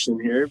connection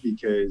here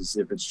because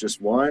if it's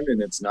just one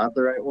and it's not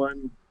the right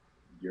one,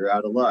 you're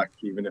out of luck.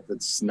 Even if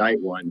it's night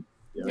one,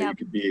 you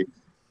could be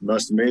the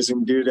most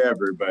amazing dude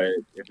ever, but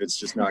if it's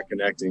just not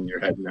connecting, you're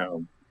heading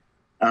home.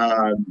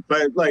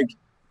 But like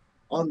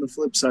on the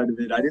flip side of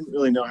it, I didn't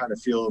really know how to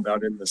feel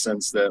about it in the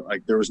sense that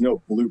like there was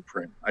no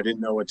blueprint. I didn't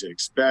know what to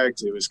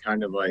expect. It was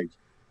kind of like,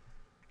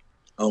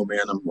 oh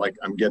man,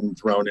 I'm getting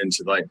thrown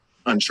into like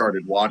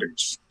uncharted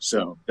waters.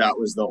 So that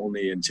was the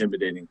only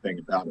intimidating thing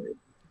about it.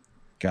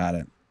 Got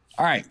it.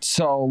 All right.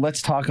 So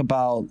let's talk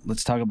about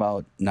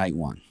night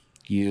 1.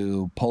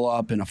 You pull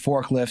up in a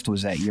forklift.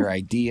 Was that your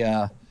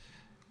idea?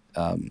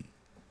 That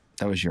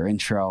was your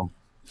intro.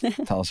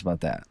 Tell us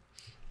about that.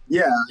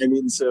 Yeah. I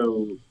mean,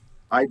 so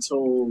I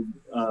told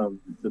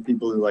the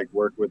people who like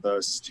work with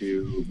us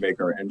to make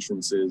our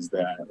entrances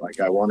that like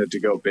I wanted to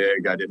go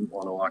big. I didn't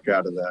want to walk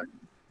out of the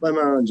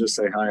limo and just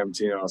say, hi, I'm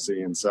Tino, I'll see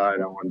you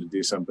inside. I wanted to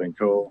do something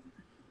cool.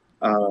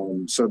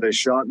 So they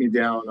shot me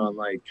down on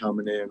like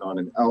coming in on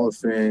an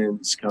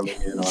elephant,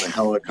 coming in on a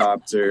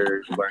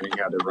helicopter, learning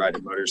how to ride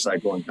a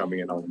motorcycle and coming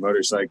in on a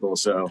motorcycle.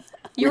 So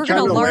you were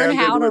going to learn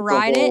how to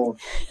ride it?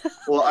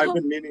 Well, I've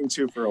been meaning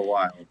to for a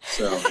while.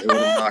 So it would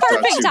have knocked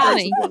out 2 birds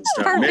with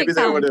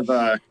 1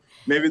 stone.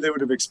 Maybe they would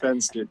have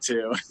expensed it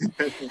too.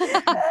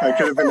 I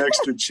could have been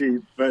extra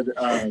cheap, but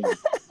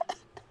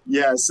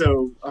yeah,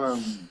 so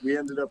we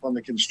ended up on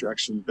the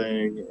construction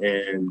thing,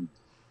 and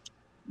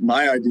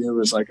my idea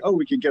was like, oh,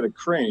 we could get a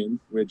crane,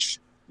 which,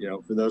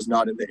 for those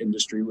not in the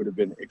industry would have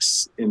been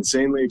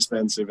insanely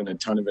expensive and a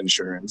ton of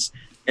insurance,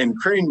 and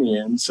crane me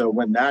in. So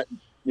when that,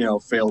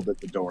 failed at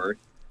the door,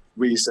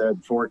 we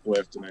said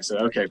forklift, and I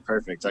said, okay,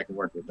 perfect. I can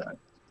work with that.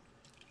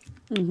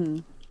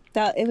 Mm-hmm.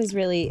 It was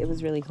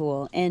really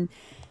cool. And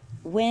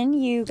when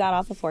you got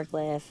off the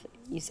forklift,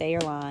 you say your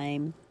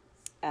line,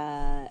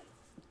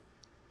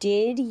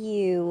 did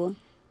you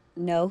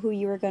know who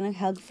you were going to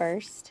hug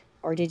first?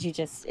 Or did you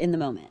just in the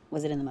moment?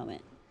 Was it in the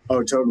moment?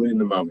 Oh, totally in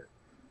the moment.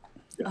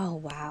 Yeah. Oh,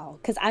 wow.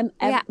 Because I'm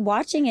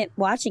watching it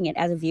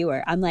as a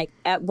viewer. I'm like,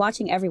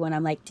 watching everyone,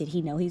 I'm like, did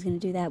he know he was going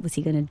to do that? Was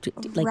he going to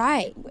do like...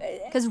 Right.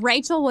 Because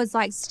Rachel was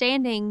like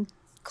standing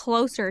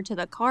closer to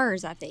the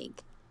cars, I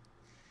think.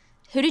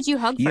 Who did you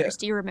hug first?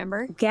 Do you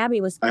remember?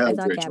 Gabby was... I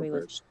thought Gabby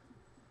was... First.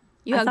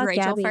 You hugged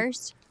Rachel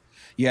first?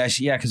 Yeah,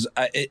 because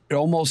it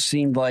almost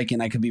seemed like,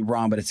 and I could be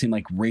wrong, but it seemed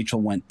like Rachel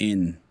went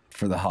in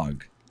for the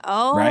hug.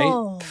 Oh,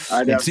 right.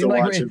 I'd have to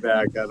watch it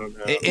back. I don't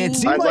know.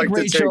 I'd like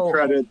Rachel, to take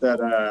credit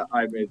that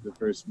I made the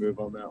first move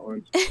on that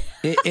one.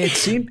 It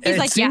seemed. He's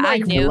like, yeah, I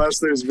knew. Unless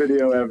there's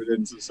video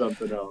evidence of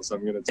something else,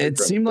 I'm gonna take. It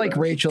seemed like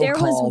Rachel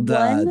called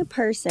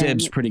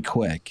dibs pretty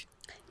quick.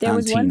 There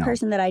was one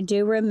person that I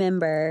do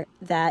remember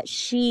that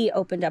she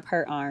opened up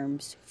her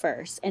arms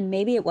first, and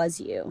maybe it was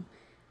you.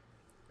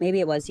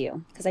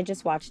 Because I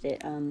just watched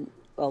it.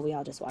 Well, we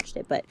all just watched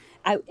it, but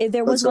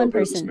there was one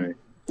person.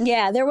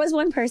 Yeah, there was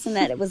one person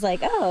that it was like,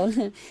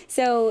 oh.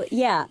 So,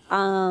 yeah,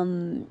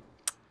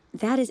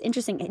 that is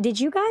interesting. Did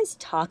you guys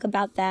talk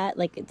about that,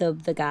 like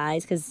the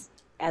guys? Because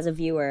as a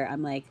viewer,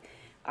 I'm like,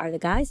 are the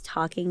guys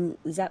talking?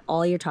 Is that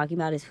all you're talking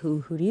about is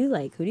who do you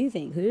like? Who do you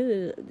think?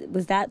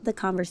 Was that the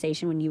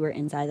conversation when you were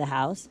inside the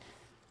house?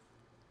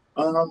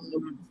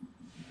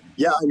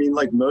 Yeah, I mean,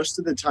 like most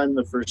of the time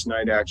the first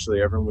night,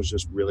 actually, everyone was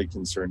just really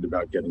concerned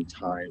about getting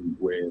time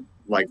with,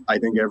 like, I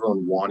think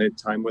everyone wanted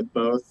time with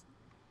both.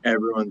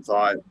 Everyone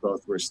thought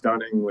both were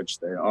stunning, which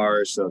they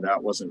are. So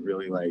that wasn't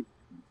really like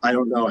I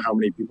don't know how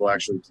many people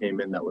actually came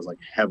in that was like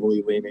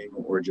heavily leaning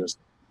or just,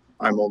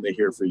 I'm only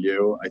here for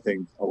you. I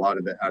think a lot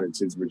of the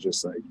attitudes were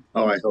just like,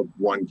 oh, I hope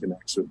one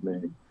connects with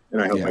me.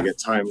 And I hope I get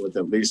time with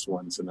at least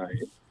one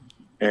tonight.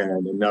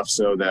 And enough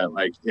so that,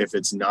 like, if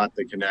it's not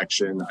the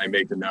connection, I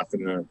make enough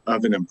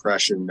of an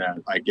impression that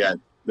I get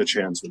the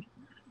chance with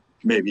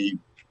maybe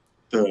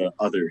the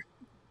other.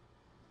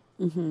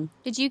 Mm-hmm.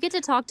 Did you get to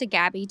talk to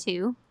Gabby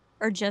too,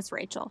 or just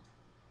Rachel?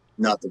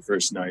 Not the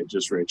first night,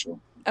 just Rachel.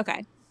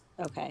 Okay.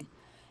 Okay.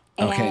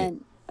 Okay.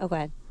 And, oh, go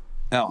ahead.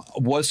 Now,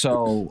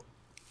 so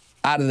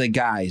out of the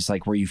guys,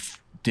 like,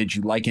 did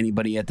you like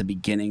anybody at the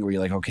beginning? Were you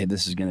like, okay,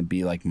 this is going to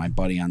be like my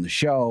buddy on the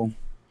show?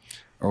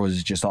 Or was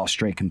it just all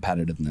straight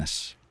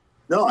competitiveness?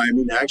 No, I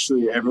mean,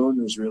 actually,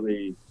 everyone was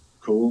really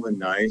cool and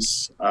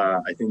nice.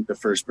 I think the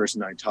first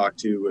person I talked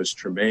to was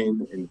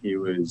Tremaine, and he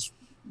was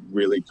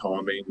really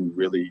calming.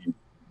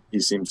 He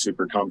seemed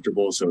super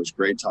comfortable, so it was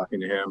great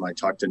talking to him. I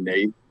talked to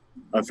Nate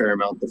a fair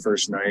amount the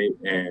first night,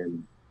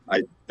 and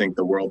I think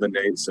the world of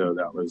Nate, so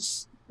that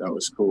was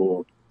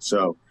cool.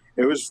 So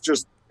it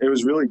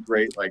was really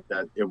great, like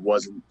that. It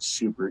wasn't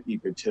super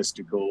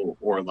egotistical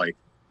or like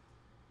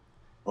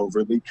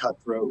overly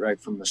cutthroat right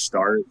from the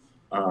start.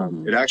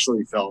 It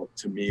actually felt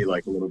to me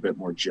like a little bit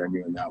more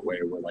genuine that way,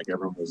 where like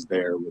everyone was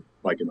there with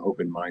like an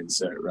open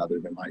mindset rather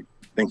than like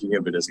thinking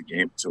of it as a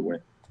game to win.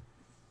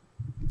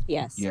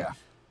 Yes. Yeah.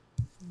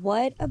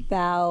 What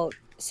about,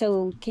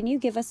 so can you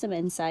give us some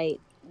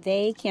insight?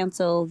 They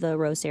canceled the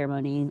rose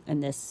ceremony in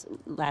this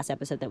last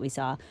episode that we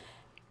saw.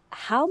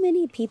 How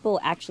many people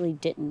actually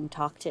didn't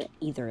talk to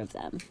either of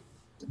them?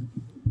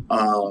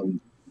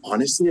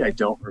 Honestly, I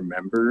don't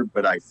remember,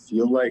 but I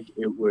feel like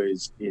it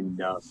was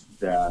enough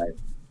that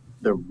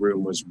the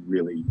room was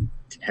really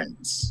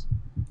tense.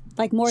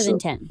 Like more than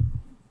 10?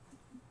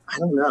 I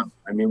don't know.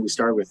 I mean, we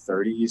started with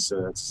 30,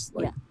 so that's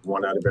like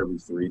 1 out of every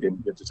 3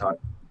 didn't get to talk.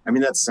 I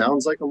mean, that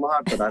sounds like a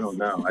lot, but I don't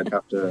know. I'd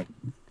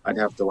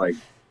have to like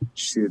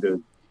shoot a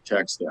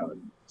text out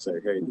and say,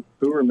 hey,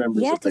 who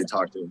remembers if they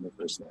talked to him the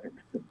first night?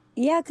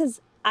 Yeah,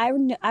 because I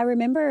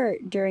remember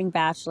during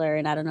Bachelor,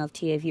 and I don't know if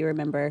Tia, if you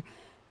remember,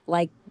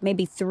 like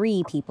maybe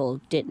 3 people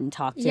didn't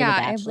talk to the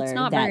Bachelor it's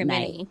not that very night.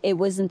 many. It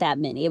wasn't that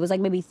many. It was like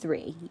maybe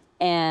 3.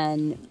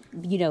 And,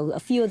 you know, a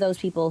few of those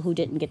people who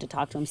didn't get to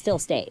talk to him still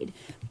stayed.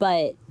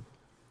 But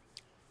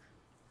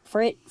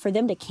for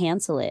them to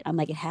cancel it, I'm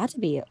like, it had to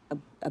be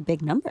a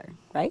big number,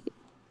 right?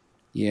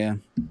 Yeah.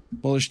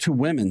 Well, there's 2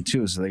 women,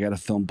 too, so they got to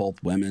film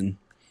both women.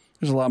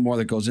 There's a lot more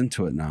that goes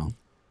into it now.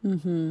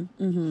 Mm-hmm.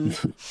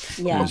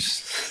 Mm-hmm. Yeah.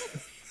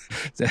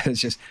 It's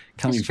just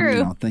coming from,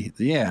 you know,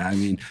 yeah, I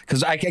mean,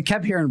 because I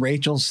kept hearing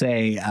Rachel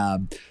say,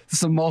 this is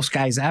the most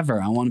guys ever.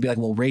 I want to be like,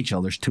 well,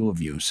 Rachel, there's 2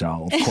 of you,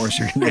 so of course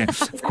there's going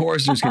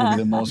to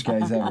be the most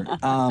guys ever.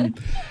 All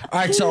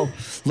right, so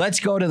let's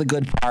go to the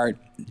good part.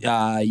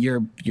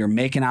 You're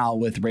making out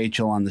with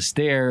Rachel on the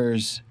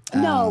stairs.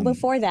 No,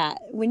 before that,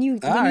 when you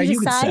decide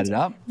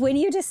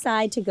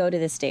to go to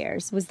the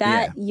stairs, was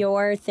that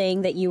your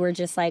thing that you were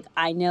just like,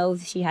 I know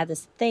she had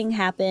this thing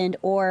happened,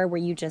 or were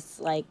you just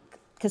like,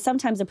 because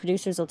sometimes the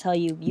producers will tell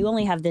you, you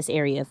only have this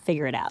area,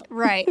 figure it out.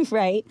 Right.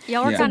 Right?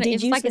 Y'all were kind of,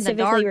 did you like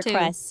specifically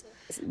request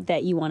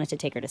that you wanted to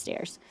take her to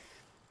stairs?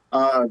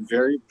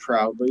 Very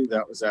proudly,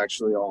 that was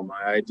actually all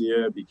my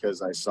idea,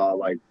 because I saw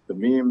like the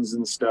memes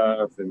and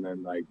stuff, and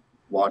then like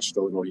watched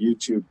a little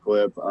YouTube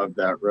clip of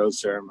that rose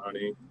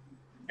ceremony.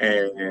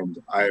 And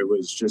I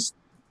was just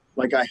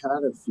like, I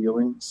had a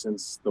feeling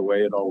since the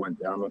way it all went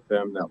down with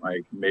them that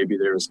like maybe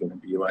there was going to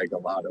be like a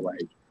lot of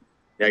like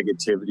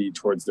negativity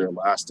towards their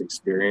last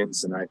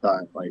experience. And I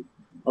thought like,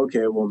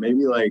 okay, well,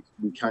 maybe like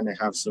we kind of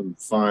have some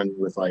fun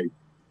with like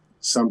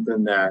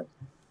something that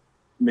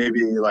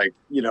maybe like,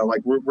 you know,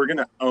 like we're going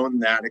to own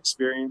that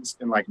experience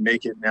and like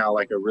make it now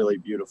like a really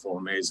beautiful,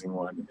 amazing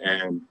one.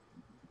 And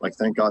like,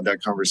 thank God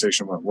that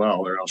conversation went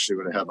well, or else she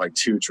would have had like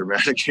 2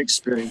 traumatic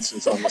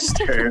experiences on the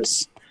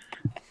stairs.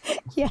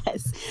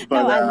 Yes.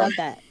 But, no, I love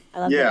that.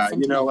 Yeah,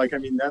 you know, like, I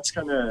mean, that's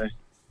kind of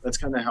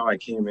how I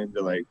came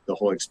into like the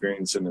whole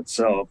experience in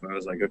itself. I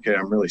was like, okay,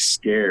 I'm really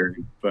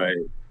scared, but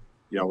you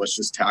know, let's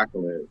just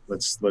tackle it.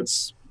 Let's,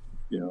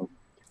 you know,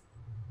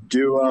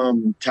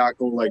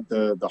 tackle like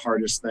the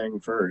hardest thing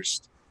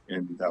first.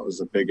 And that was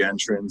a big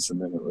entrance.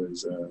 And then it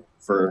was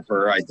for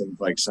her, I think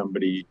like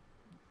somebody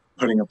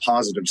putting a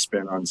positive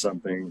spin on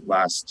something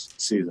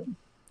last season.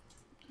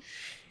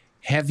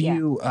 Have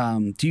you,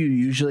 do you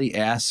usually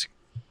ask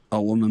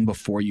a woman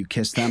before you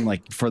kiss them,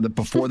 like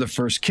before the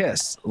first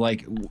kiss,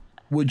 like,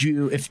 would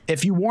you,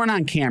 if you weren't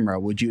on camera,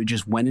 would you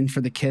just went in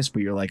for the kiss,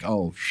 but you're like,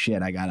 oh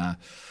shit, I gotta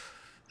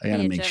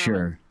make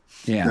sure.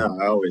 Yeah. No,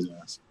 I always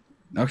ask.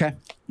 Okay.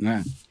 All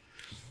right.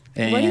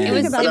 And What do you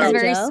think about that,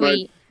 very Joe?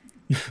 sweet.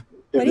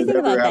 What do you think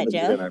about that,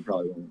 Joe? Then I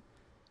probably won't.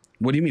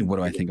 what do you mean? What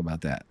do I think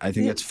about that? I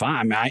think it's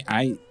fine. Did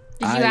you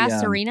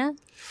ask Serena?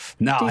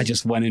 No, I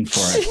just went in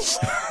for it.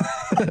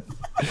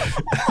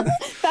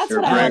 That's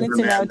what I wanted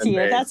to know,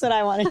 Tia. That's what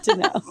I wanted to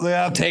know.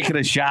 Yeah, I'm taking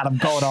a shot. I'm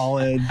going all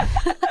in.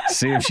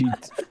 See if she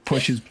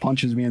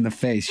punches me in the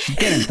face. She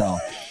didn't though.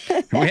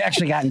 We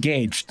actually got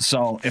engaged,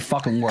 so it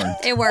fucking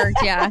worked. It worked,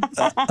 yeah.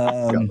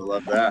 Gotta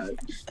love that.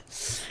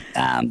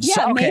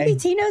 Maybe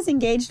Tino's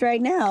engaged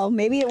right now.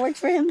 Maybe it worked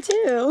for him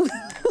too.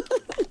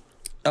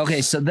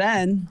 Okay, so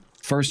then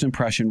first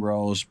impression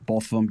rose,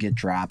 both of them get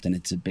dropped, and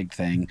it's a big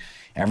thing.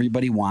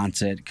 Everybody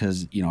wants it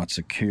because, you know, it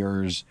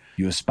secures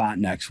you a spot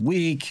next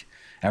week.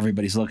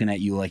 Everybody's looking at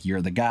you like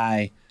you're the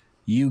guy.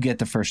 You get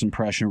the first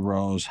impression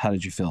rose. How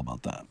did you feel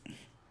about that?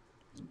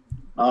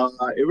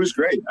 It was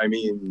great. I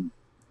mean,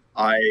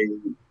 I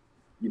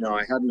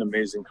had an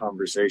amazing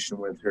conversation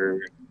with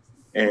her,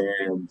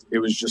 and it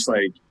was just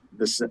like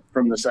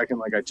from the second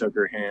like I took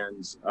her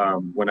hands,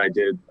 when I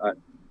did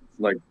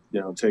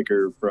take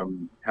her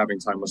from having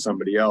time with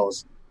somebody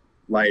else,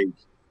 like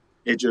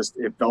it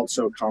felt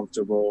so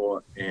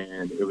comfortable,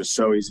 and it was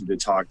so easy to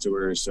talk to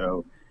her.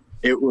 So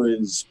it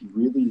was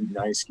really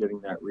nice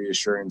getting that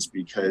reassurance,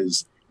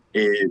 because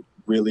it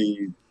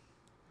really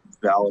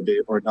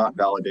not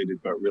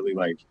validated, but really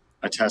like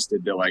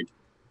attested to like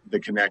the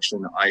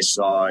connection I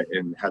saw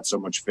and had so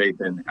much faith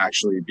in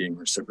actually being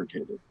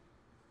reciprocated.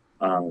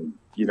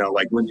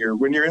 Like when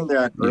you're in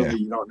that early,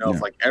 you don't know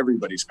if like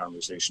everybody's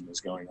conversation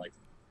is going like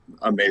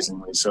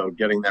amazingly. So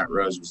getting that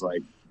rose was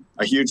like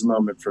a huge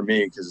moment for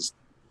me, because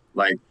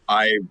like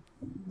I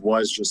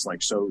was just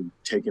like so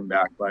taken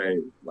back by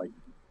like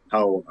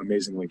how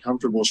amazingly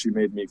comfortable she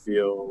made me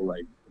feel.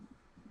 Like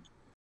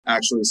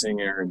actually seeing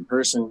her in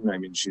person, I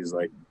mean, she's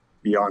like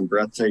beyond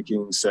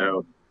breathtaking.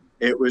 So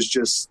it was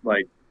just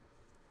like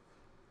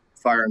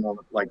firing on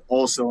like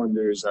all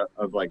cylinders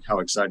of like how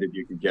excited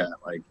you could get.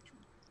 Like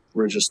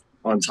we're just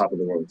on top of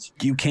the world.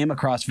 You came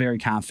across very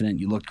confident.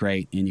 You looked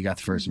great, and you got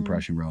the first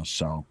impression rose.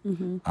 So,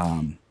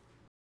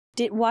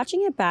 Did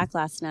watching it back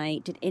last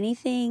night, did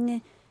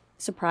anything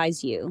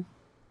surprise you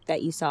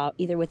that you saw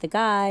either with the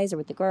guys or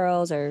with the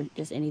girls, or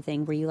just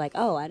anything? Were you like,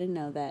 oh, I didn't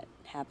know that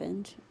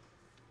happened?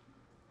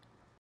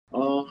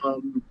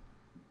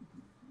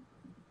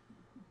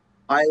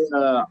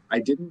 I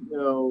didn't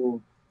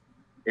know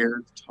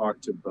Eric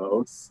talked to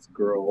both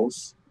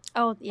girls.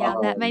 Oh, yeah,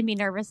 that made me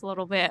nervous a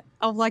little bit.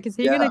 I was like, is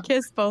he going to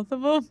kiss both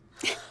of them?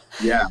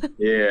 Yeah.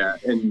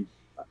 And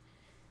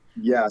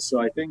so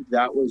I think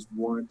that was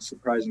one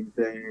surprising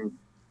thing.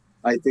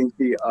 I think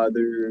the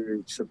other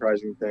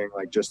surprising thing,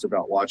 like just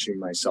about watching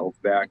myself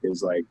back,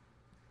 is like,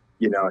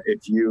 you know,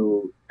 if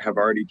you have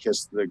already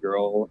kissed the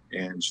girl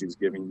and she's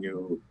giving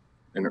you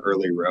an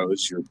early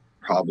rose, you're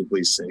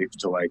probably safe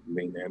to like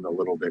lean in a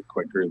little bit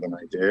quicker than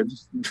I did,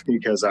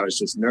 because I was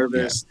just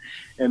nervous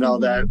and all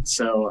that.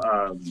 So,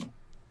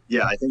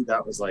 I think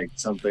that was like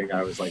something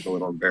I was like a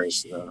little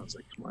embarrassed about. I was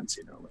like, come on,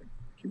 Tino, like,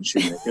 can she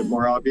make it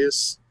more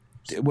obvious?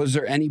 Was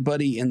there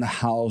anybody in the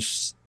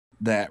house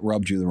that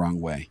rubbed you the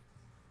wrong way?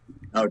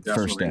 Oh,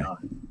 definitely first day? not.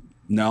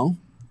 No?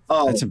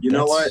 Oh, you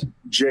know what?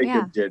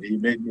 Jacob did. He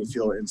made me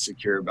feel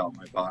insecure about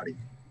my body.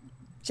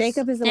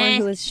 Jacob is the one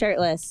who was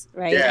shirtless,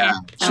 right? Yeah,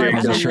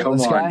 Jacob,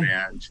 come on,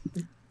 man.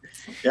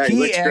 Yeah,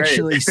 he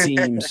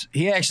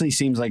actually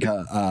seems like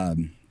a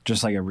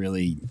just like a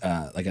really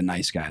like a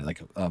nice guy,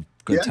 like a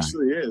good time. He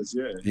actually is,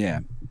 Yeah.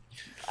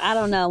 I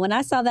don't know. When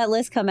I saw that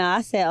list come out,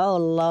 I said, "Oh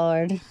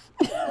Lord."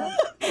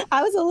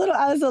 I was a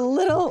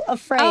little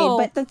afraid,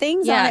 but the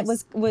things on it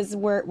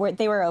were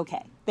they were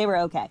okay. They were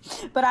okay,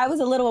 but I was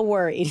a little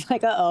worried.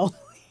 Like,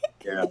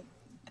 Yeah,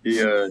 he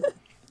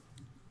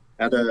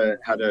had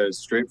a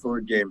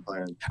straightforward game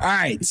plan. All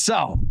right.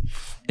 So,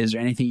 is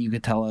there anything you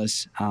could tell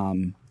us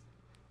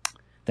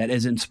that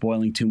isn't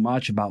spoiling too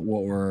much about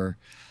what we're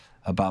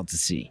about to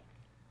see?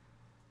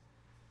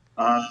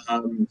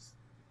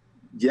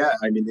 Yeah,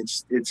 I mean,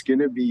 it's going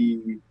to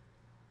be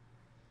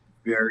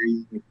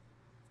very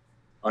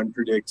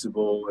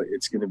unpredictable.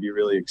 It's going to be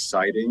really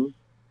exciting,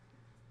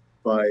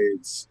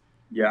 but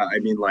yeah, I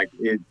mean, like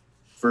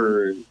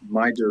for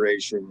my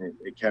duration,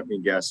 it kept me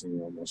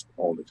guessing almost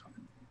all the time.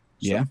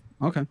 So, yeah.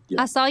 Okay.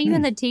 Yeah. I saw you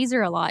in the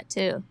teaser a lot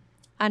too.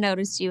 I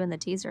noticed you in the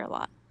teaser a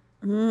lot.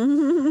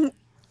 For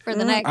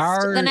the next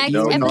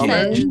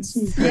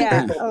episodes.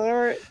 Yeah.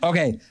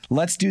 Okay,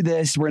 let's do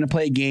this. We're going to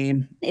play a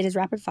game. It is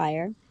rapid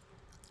fire,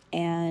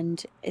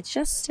 and it's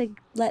just to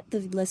let the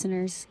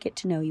listeners get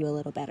to know you a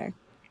little better.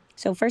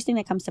 So first thing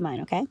that comes to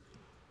mind, okay?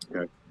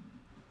 Okay.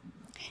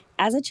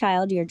 As a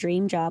child, your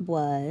dream job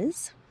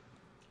was?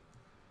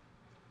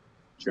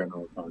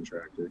 General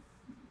contractor.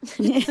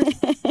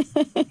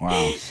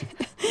 Wow.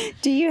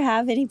 Do you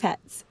have any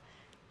pets?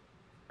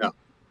 No.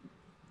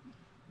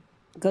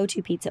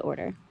 Go-to pizza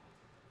order?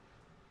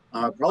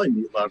 Probably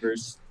meat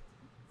lovers.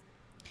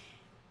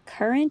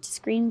 Current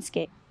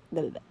screensaver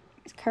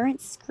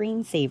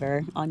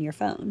on your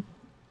phone?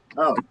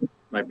 Oh,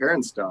 my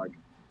parents' dog.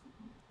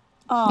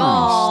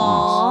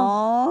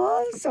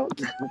 Aww. So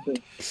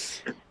cute.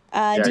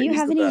 Do you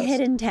have any best.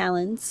 hidden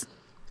talents?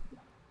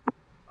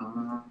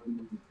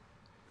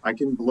 I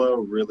can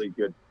blow really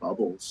good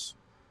bubbles.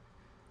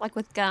 Like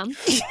with gum?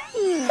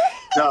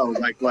 No,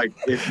 like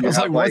if you I was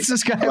have, like, what's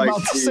this guy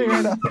about to say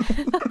right now?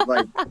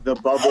 Like the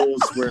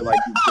bubbles where like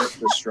you dip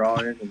the straw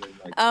in and then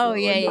like. Oh,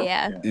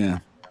 yeah.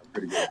 I'm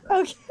pretty good at that.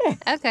 Okay.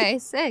 Okay,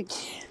 sick.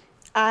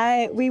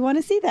 We want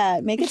to see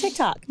that. Make a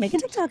TikTok. Make a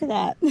TikTok of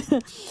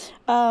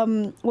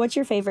that. What's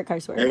your favorite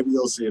curse word? Maybe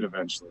you'll see it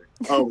eventually.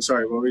 Oh,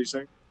 sorry. What were you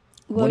saying?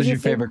 What is your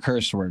favorite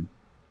curse word?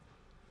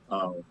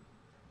 Oh,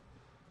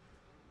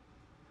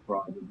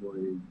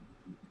 probably.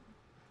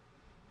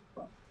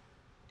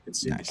 It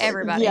seems Nice. like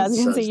Everybody. Yeah, I was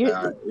gonna say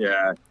that.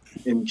 Yeah,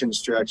 in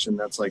construction,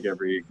 that's like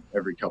every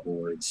couple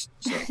words.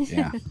 So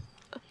Yeah.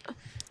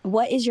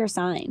 What is your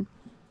sign?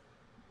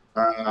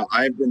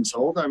 I've been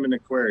told I'm an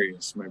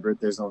Aquarius. My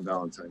birthday's on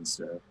Valentine's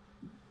Day.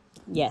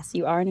 Yes,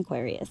 you are an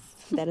Aquarius.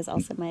 That is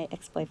also my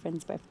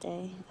ex-boyfriend's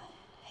birthday.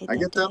 I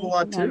get that a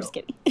lot No, I'm too. just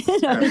kidding.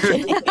 No, I'm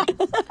kidding.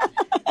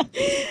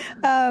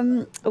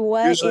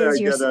 What Usually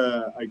is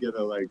your... I get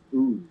a like,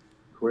 ooh,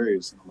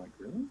 Aquarius. And I'm like,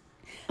 really?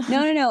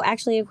 No.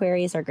 Actually,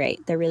 Aquarius are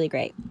great. They're really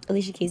great.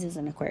 Alicia Keys is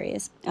an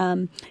Aquarius.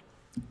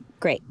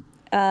 Great.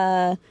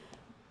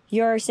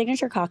 Your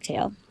signature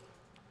cocktail.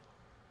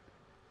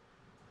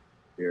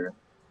 Beer.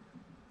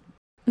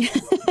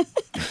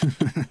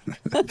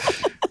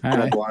 All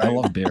right. Wine, I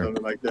love beer.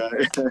 Something like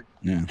that.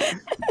 Yeah.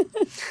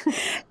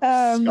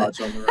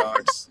 Scotch on the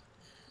rocks.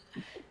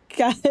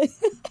 Got it.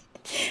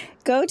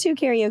 Go-to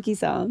karaoke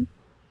song.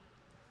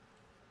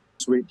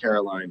 Sweet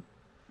Caroline.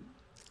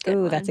 Good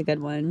Ooh, one. that's a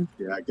good one.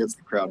 Yeah, it gets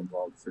the crowd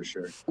involved for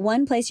sure.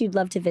 One place you'd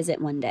love to visit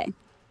one day.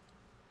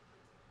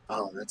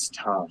 Oh, that's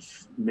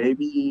tough.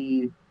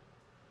 Maybe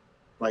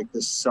like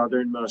the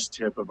southernmost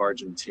tip of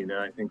Argentina,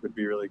 I think would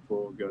be really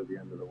cool. Go to the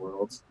end of the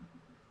world.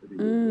 That'd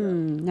be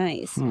good,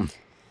 Nice.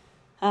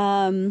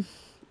 Hmm.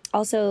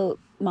 Also,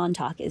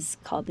 Montauk is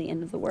called the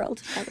end of the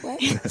world, by the way.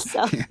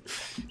 So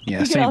Yeah, you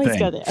can same always thing.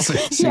 go there.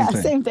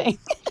 Same thing.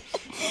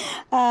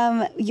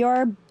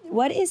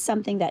 What is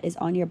something that is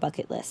on your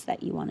bucket list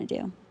that you want to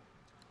do?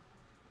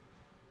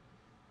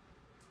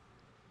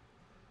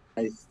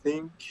 I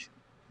think.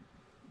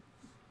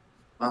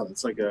 Wow,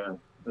 that's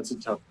a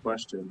tough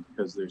question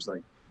because there's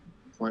like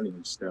plenty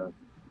of stuff.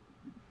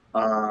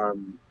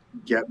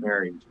 Get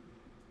married.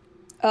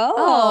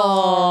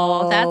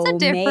 Oh, that's a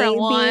different maybe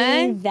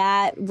one.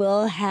 That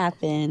will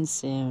happen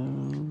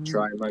soon.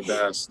 Trying my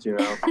best, you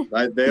know.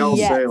 They all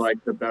Yes. say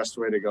like the best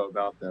way to go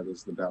about that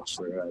is the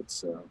Bachelorette,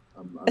 so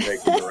I'm making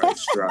the right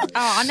stride.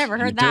 Oh, I never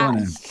heard You're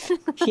that. doing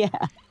it.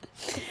 Yeah.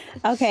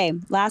 Okay,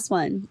 last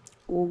one.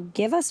 Well,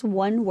 give us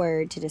one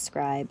word to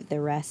describe the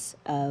rest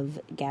of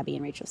Gabby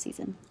and Rachel's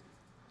season.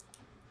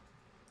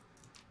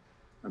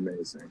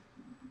 Amazing.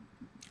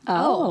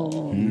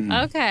 Oh.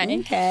 Okay.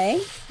 Okay.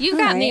 You've All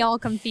got me right. all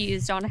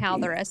confused on how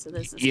the rest of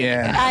this is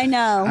Yeah. gonna go. I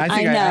know.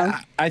 I know.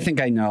 I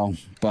think I know,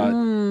 but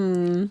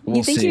we'll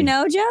You think see. you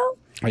know, Joe?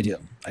 I do.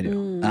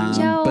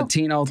 Joe, But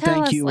Tino, tell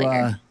thank us you.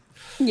 later.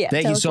 Yeah.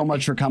 Thank tell you us so what-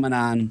 much for coming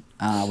on.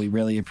 We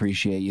really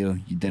appreciate you.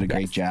 You did a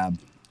great job.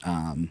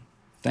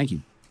 Thank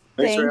you.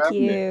 Thanks for Thank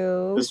having me.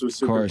 you. This was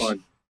super course.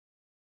 fun.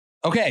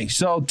 Okay,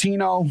 so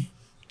Tino,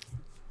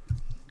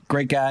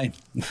 great guy.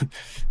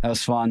 That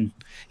was fun.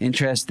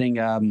 Interesting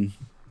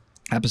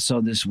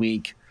episode this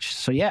week.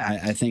 So yeah,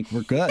 I think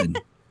we're good.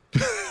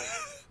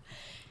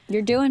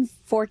 You're doing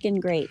forking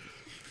great.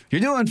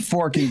 You're doing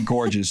forking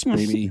gorgeous,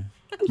 baby.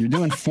 You're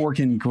doing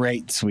forking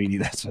great, sweetie.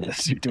 That's what it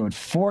is. You're doing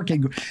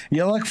forking.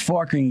 You look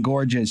forking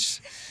gorgeous.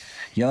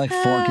 You look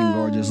forking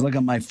gorgeous. Look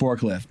at my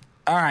forklift.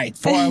 All right,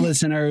 for our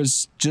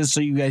listeners, just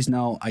so you guys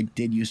know, I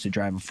did used to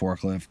drive a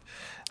forklift.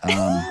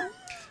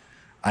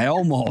 I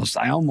almost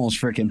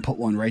freaking put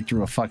one right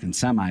through a fucking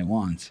semi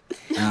once.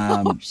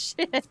 Oh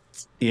shit.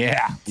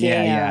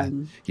 Yeah.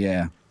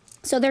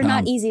 So they're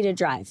not easy to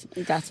drive.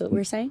 That's what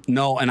we're saying?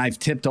 No, and I've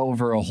tipped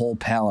over a whole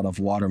pallet of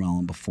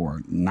watermelon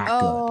before. Not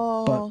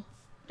good. But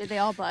Did they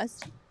all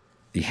bust?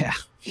 yeah.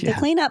 The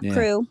cleanup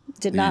crew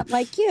did not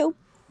like you.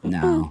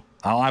 No.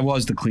 Oh, I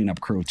was the cleanup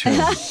crew too.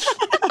 I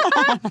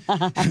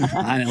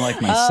didn't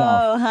like myself.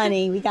 Oh,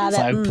 honey, we got to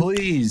So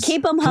please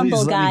keep them please humble,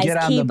 let me guys. get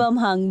on Keep the- them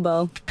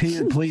humble.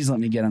 Please let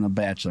me get on The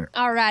Bachelor.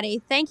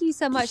 Alrighty. Thank you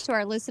so much to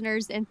our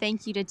listeners, and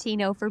thank you to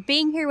Tino for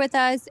being here with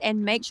us.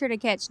 And make sure to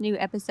catch new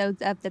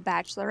episodes of The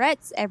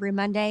Bachelorettes every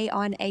Monday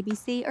on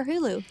ABC or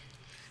Hulu.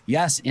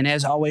 Yes, and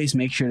as always,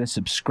 make sure to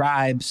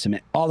subscribe,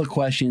 submit all the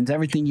questions,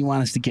 everything you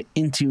want us to get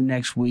into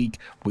next week.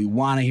 We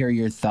want to hear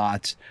your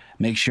thoughts.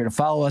 Make sure to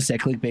follow us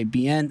at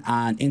ClickbaitBN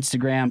on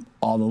Instagram.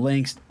 All the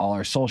links, all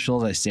our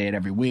socials. I say it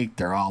every week.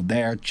 They're all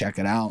there. Check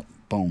it out.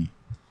 Boom.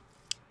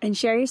 And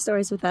share your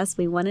stories with us.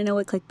 We want to know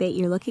what clickbait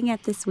you're looking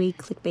at this week.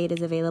 Clickbait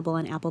is available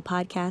on Apple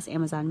Podcasts,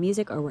 Amazon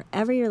Music, or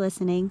wherever you're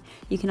listening.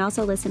 You can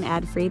also listen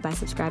ad-free by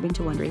subscribing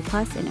to Wondery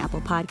Plus in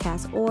Apple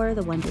Podcasts or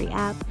the Wondery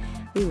app.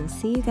 We will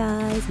see you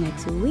guys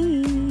next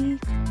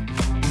week.